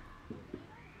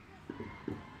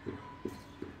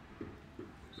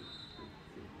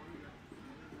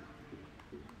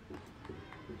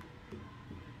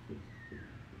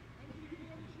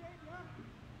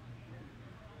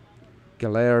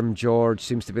 Guilherme George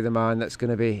seems to be the man that's going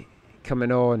to be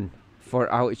coming on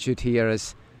for Altitude here,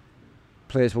 as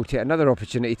players will take another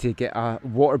opportunity to get a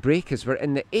water break as we're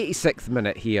in the 86th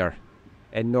minute here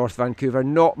in North Vancouver.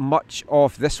 Not much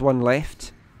of this one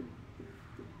left.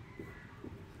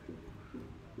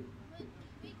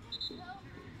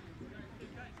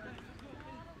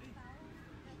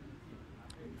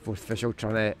 Fourth official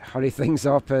trying to hurry things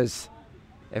up as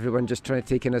everyone just trying to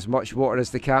take in as much water as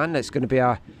they can. It's going to be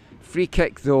a free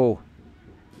kick though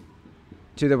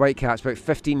to the Whitecaps, about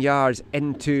 15 yards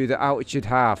into the Altitude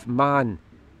half. Mann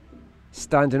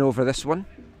standing over this one.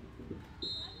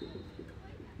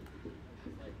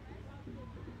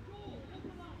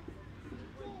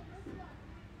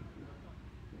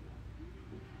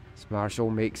 Marshall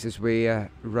makes his way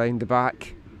round the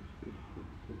back.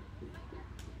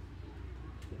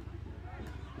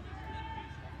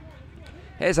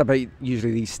 It is about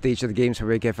usually these stages of the games where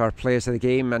we give our players of the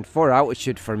game, and for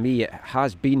Altitude, for me, it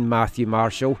has been Matthew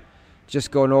Marshall. Just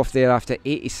gone off there after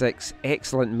 86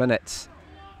 excellent minutes.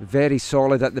 Very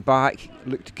solid at the back,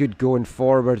 looked good going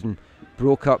forward and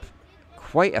broke up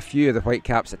quite a few of the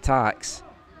Whitecaps' attacks.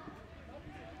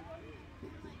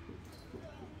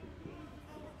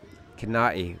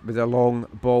 Kanati with a long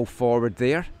ball forward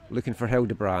there, looking for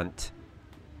Hildebrandt.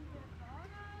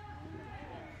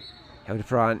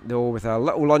 Hildebrandt though with a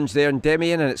little lunge there and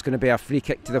Demian, and it's going to be a free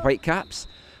kick to the Whitecaps.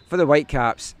 For the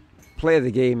Whitecaps, player of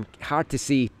the game, hard to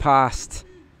see past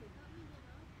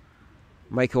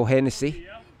Michael Hennessy.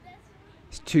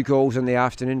 It's 2 goals in the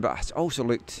afternoon, but it's also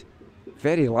looked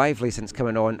very lively since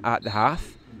coming on at the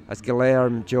half, as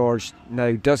Guilherme George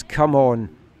now does come on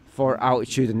for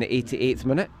Altitude in the 88th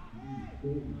minute.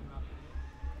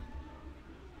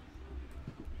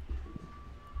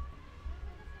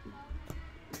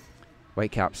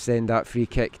 Whitecaps send that free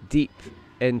kick deep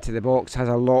into the box, has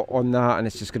a lot on that, and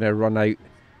it's just going to run out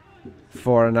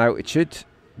for an Altitude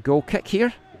goal kick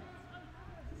here.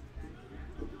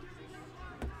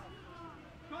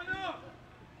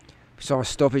 We saw a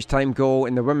stoppage time goal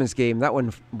in the women's game. That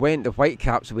one went the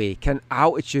Whitecaps' way. Can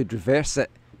Altitude reverse it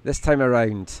this time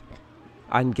around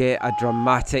and get a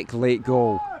dramatic late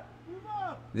goal?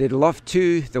 They'd love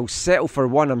to. They'll settle for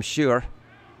one, I'm sure.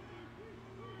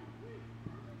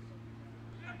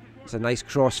 It's a nice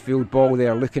cross-field ball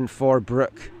there, looking for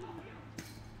Brooke.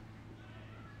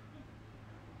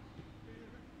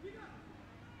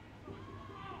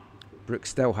 Brooke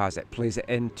still has it, plays it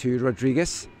into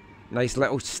Rodriguez. Nice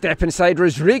little step inside.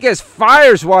 Rodriguez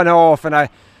fires one off, and a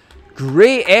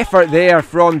great effort there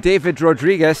from David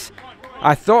Rodriguez.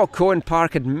 I thought Cohen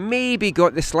Park had maybe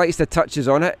got the slightest of touches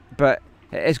on it, but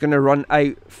it is going to run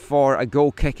out for a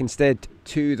goal kick instead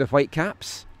to the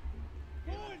Whitecaps.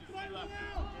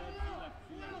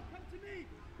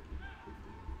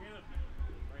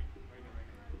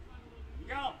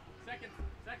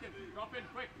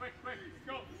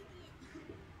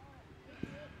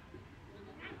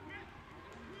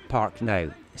 Park now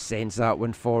sends that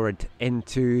one forward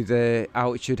into the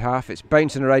Altitude half. It's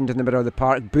bouncing around in the middle of the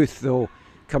park. Booth, though,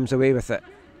 comes away with it.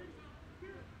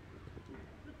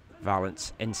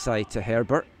 Valance inside to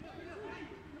Herbert.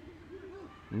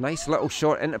 Nice little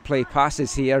short interplay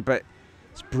passes here, but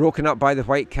it's broken up by the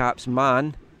Whitecaps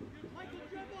man.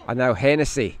 And now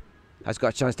Hennessy has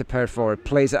got a chance to power forward.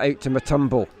 Plays it out to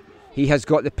Mutombo. He has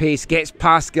got the pace, gets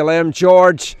past Guilherme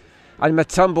George. And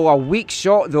Mutombo, a weak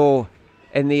shot, though,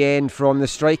 in the end from the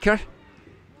striker.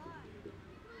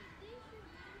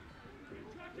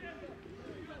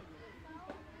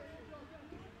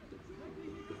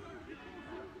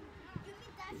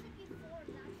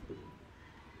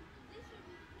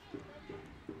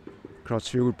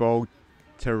 Crossfield ball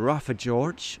to Rafa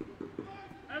George.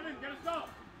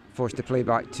 Forced to play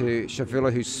back to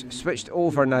Shavula, who's switched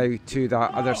over now to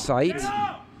that other side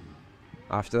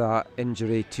after that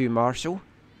injury to Marshall.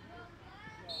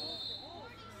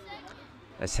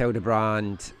 As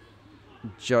Hildebrand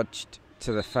judged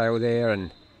to the foul there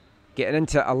and getting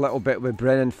into it a little bit with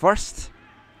Brennan first.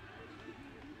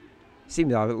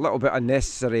 Seemed a little bit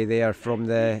unnecessary there from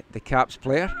the Caps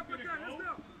player.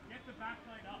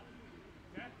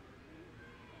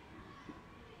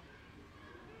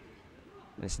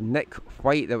 It's Nick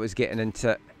White that was getting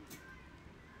into it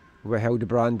with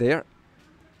Hildebrand there.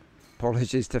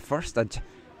 Apologies to first. I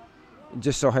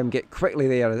just saw him get quickly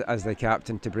there as the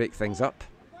captain to break things up.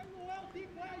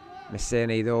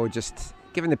 Messeni, though, just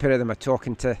giving the pair of them a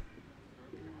talking to.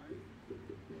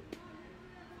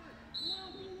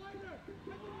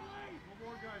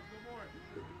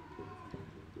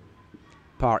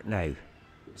 Park now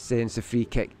sends the free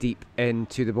kick deep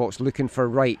into the box, looking for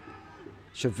Wright.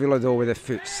 Shavula, though, with a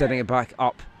foot, setting it back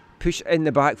up. Push in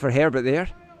the back for Herbert there.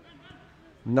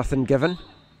 Nothing given.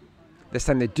 This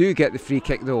time they do get the free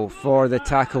kick, though, for the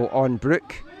tackle on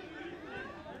Brooke.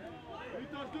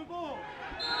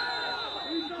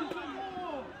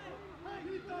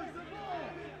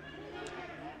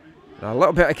 Now, a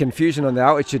little bit of confusion on the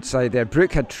Altitude side there.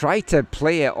 Brooke had tried to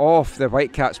play it off the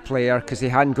Whitecaps player because he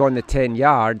hadn't gone the 10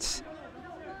 yards.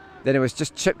 Then it was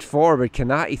just chipped forward.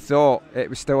 Kanati thought it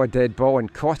was still a dead ball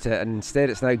and caught it, and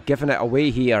instead it's now given it away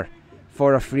here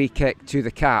for a free kick to the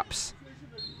Caps.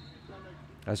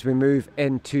 As we move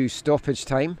into stoppage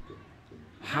time,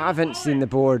 haven't seen the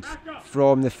board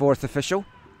from the fourth official.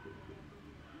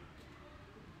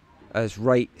 As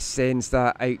Wright sends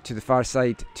that out to the far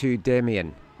side to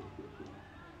Demian.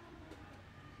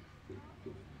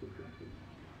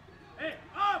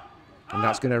 And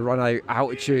that's going to run out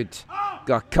Altitude.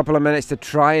 Got a couple of minutes to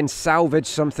try and salvage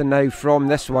something now from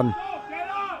this one.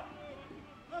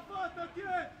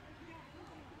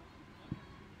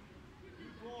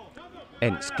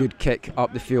 Ince, good kick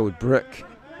up the field. Brooke,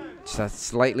 just a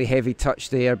slightly heavy touch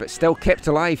there, but still kept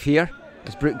alive here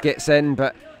as Brooke gets in,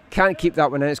 but can't keep that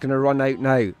one in. It's going to run out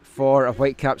now for a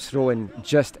Whitecaps throw-in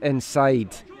just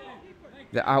inside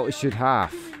the Altitude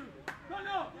half.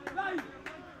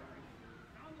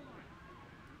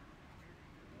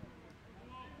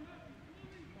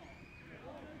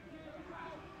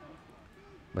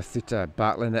 Mathuta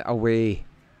battling it away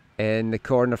in the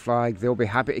corner flag. They'll be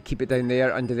happy to keep it down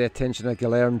there under the attention of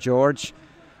Guilherme George.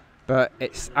 But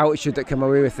it's Altitude that come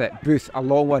away with it. Booth, a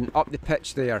long one up the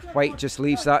pitch there. White just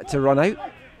leaves that to run out.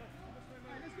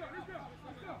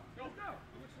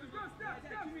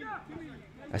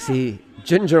 as he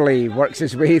gingerly works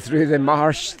his way through the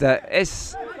marsh that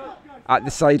is at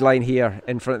the sideline here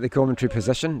in front of the commentary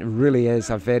position. It really is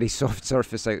a very soft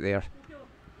surface out there.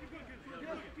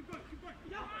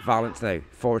 Valance now,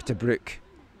 forward to Brook.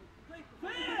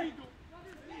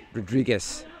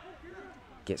 Rodriguez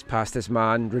gets past his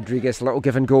man. Rodriguez, little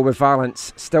give and go with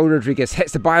Valance. Still Rodriguez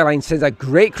hits the byline, sends a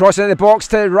great cross into the box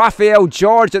to Raphael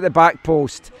George at the back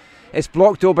post. It's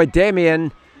blocked over by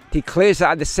Demian. He clears it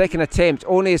at the second attempt,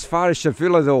 only as far as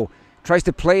Shavula though. Tries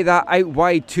to play that out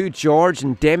wide to George,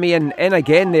 and Demian in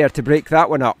again there to break that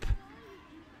one up.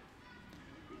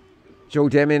 Joel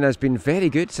Demian has been very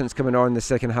good since coming on in the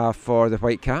second half for the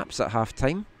Whitecaps at half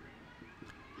time.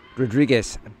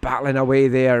 Rodriguez battling away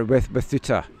there with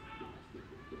Bathuta.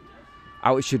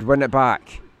 Altitude win it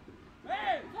back.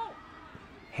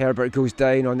 Herbert goes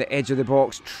down on the edge of the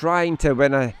box, trying to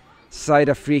win a side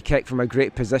a free kick from a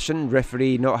great position.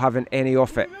 Referee not having any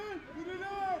of it.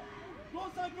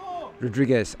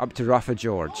 Rodriguez up to Rafa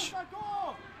George.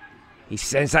 He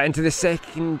sends that into the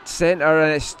second centre,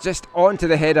 and it's just onto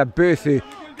the head of Booth, who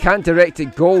can't direct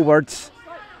it goalwards.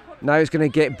 Now he's going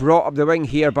to get brought up the wing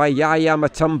here by Yaya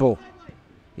Matumbo.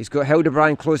 He's got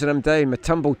Hildebrand closing him down.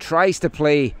 Matumbo tries to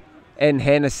play in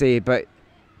Hennessy, but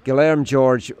Guilherme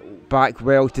George back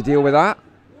well to deal with that.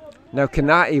 Now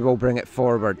Kanati will bring it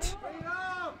forward.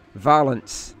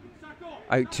 Valance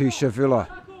out to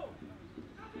Shavula.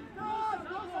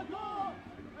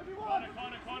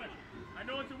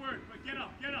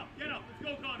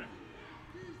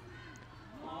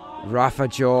 Rafa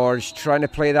George trying to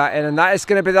play that in, and that is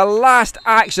going to be the last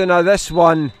action of this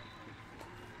one.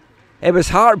 It was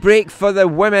heartbreak for the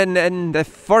women in the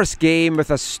first game with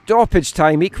a stoppage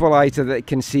time equaliser that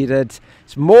conceded.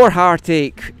 It's more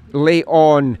heartache late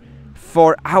on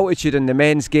for Altitude in the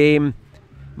men's game.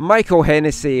 Michael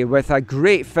Hennessy with a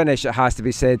great finish, it has to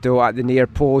be said though, at the near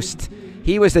post.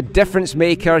 He was the difference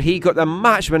maker. He got the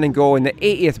match winning goal in the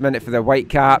 80th minute for the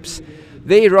Whitecaps.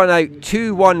 They run out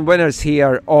 2-1 winners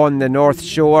here on the North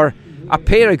Shore. A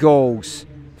pair of goals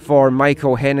for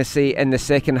Michael Hennessy in the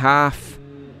second half.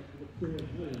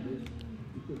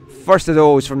 First of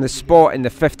those from the spot in the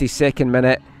 52nd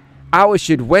minute.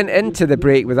 Altitude went into the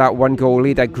break with that 1-goal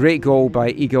lead. A great goal by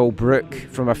Eagle Brook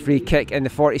from a free kick in the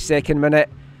 42nd minute.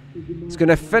 It's going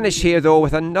to finish here though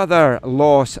with another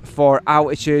loss for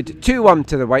Altitude. 2-1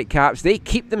 to the Whitecaps. They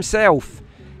keep themselves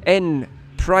in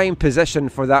prime position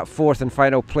for that fourth and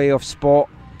final playoff spot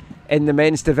in the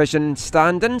men's division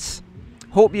standings.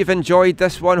 Hope you've enjoyed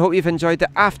this one. Hope you've enjoyed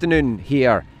the afternoon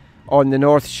here on the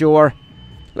North Shore.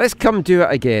 Let's come do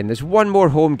it again. There's one more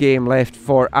home game left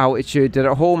for Altitude. They're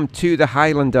at home to the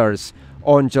Highlanders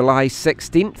on July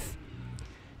 16th.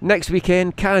 Next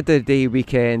weekend, Canada Day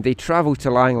weekend, they travel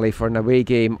to Langley for an away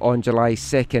game on July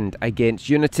 2nd against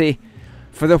Unity.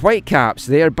 For the Whitecaps,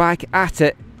 they're back at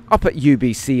it up at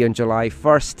UBC on July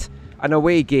 1st, an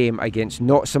away game against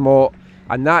Notsamot,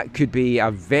 and that could be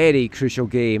a very crucial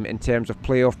game in terms of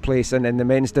playoff placing in the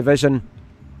men's division.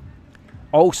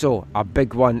 Also a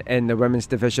big one in the women's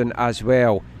division as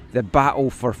well, the battle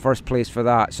for first place for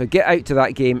that. So get out to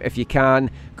that game if you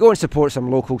can, go and support some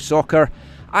local soccer.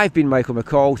 I've been Michael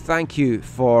McCall, thank you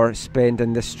for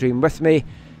spending this stream with me.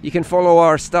 You can follow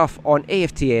our stuff on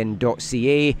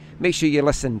aftn.ca. Make sure you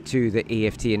listen to the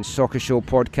AFTN Soccer Show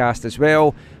podcast as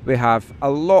well. We have a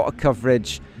lot of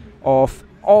coverage of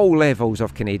all levels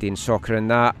of Canadian soccer in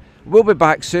that. We'll be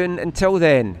back soon. Until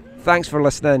then, thanks for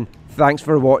listening. Thanks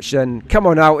for watching. Come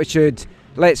on, Altitude.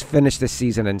 Let's finish this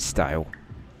season in style.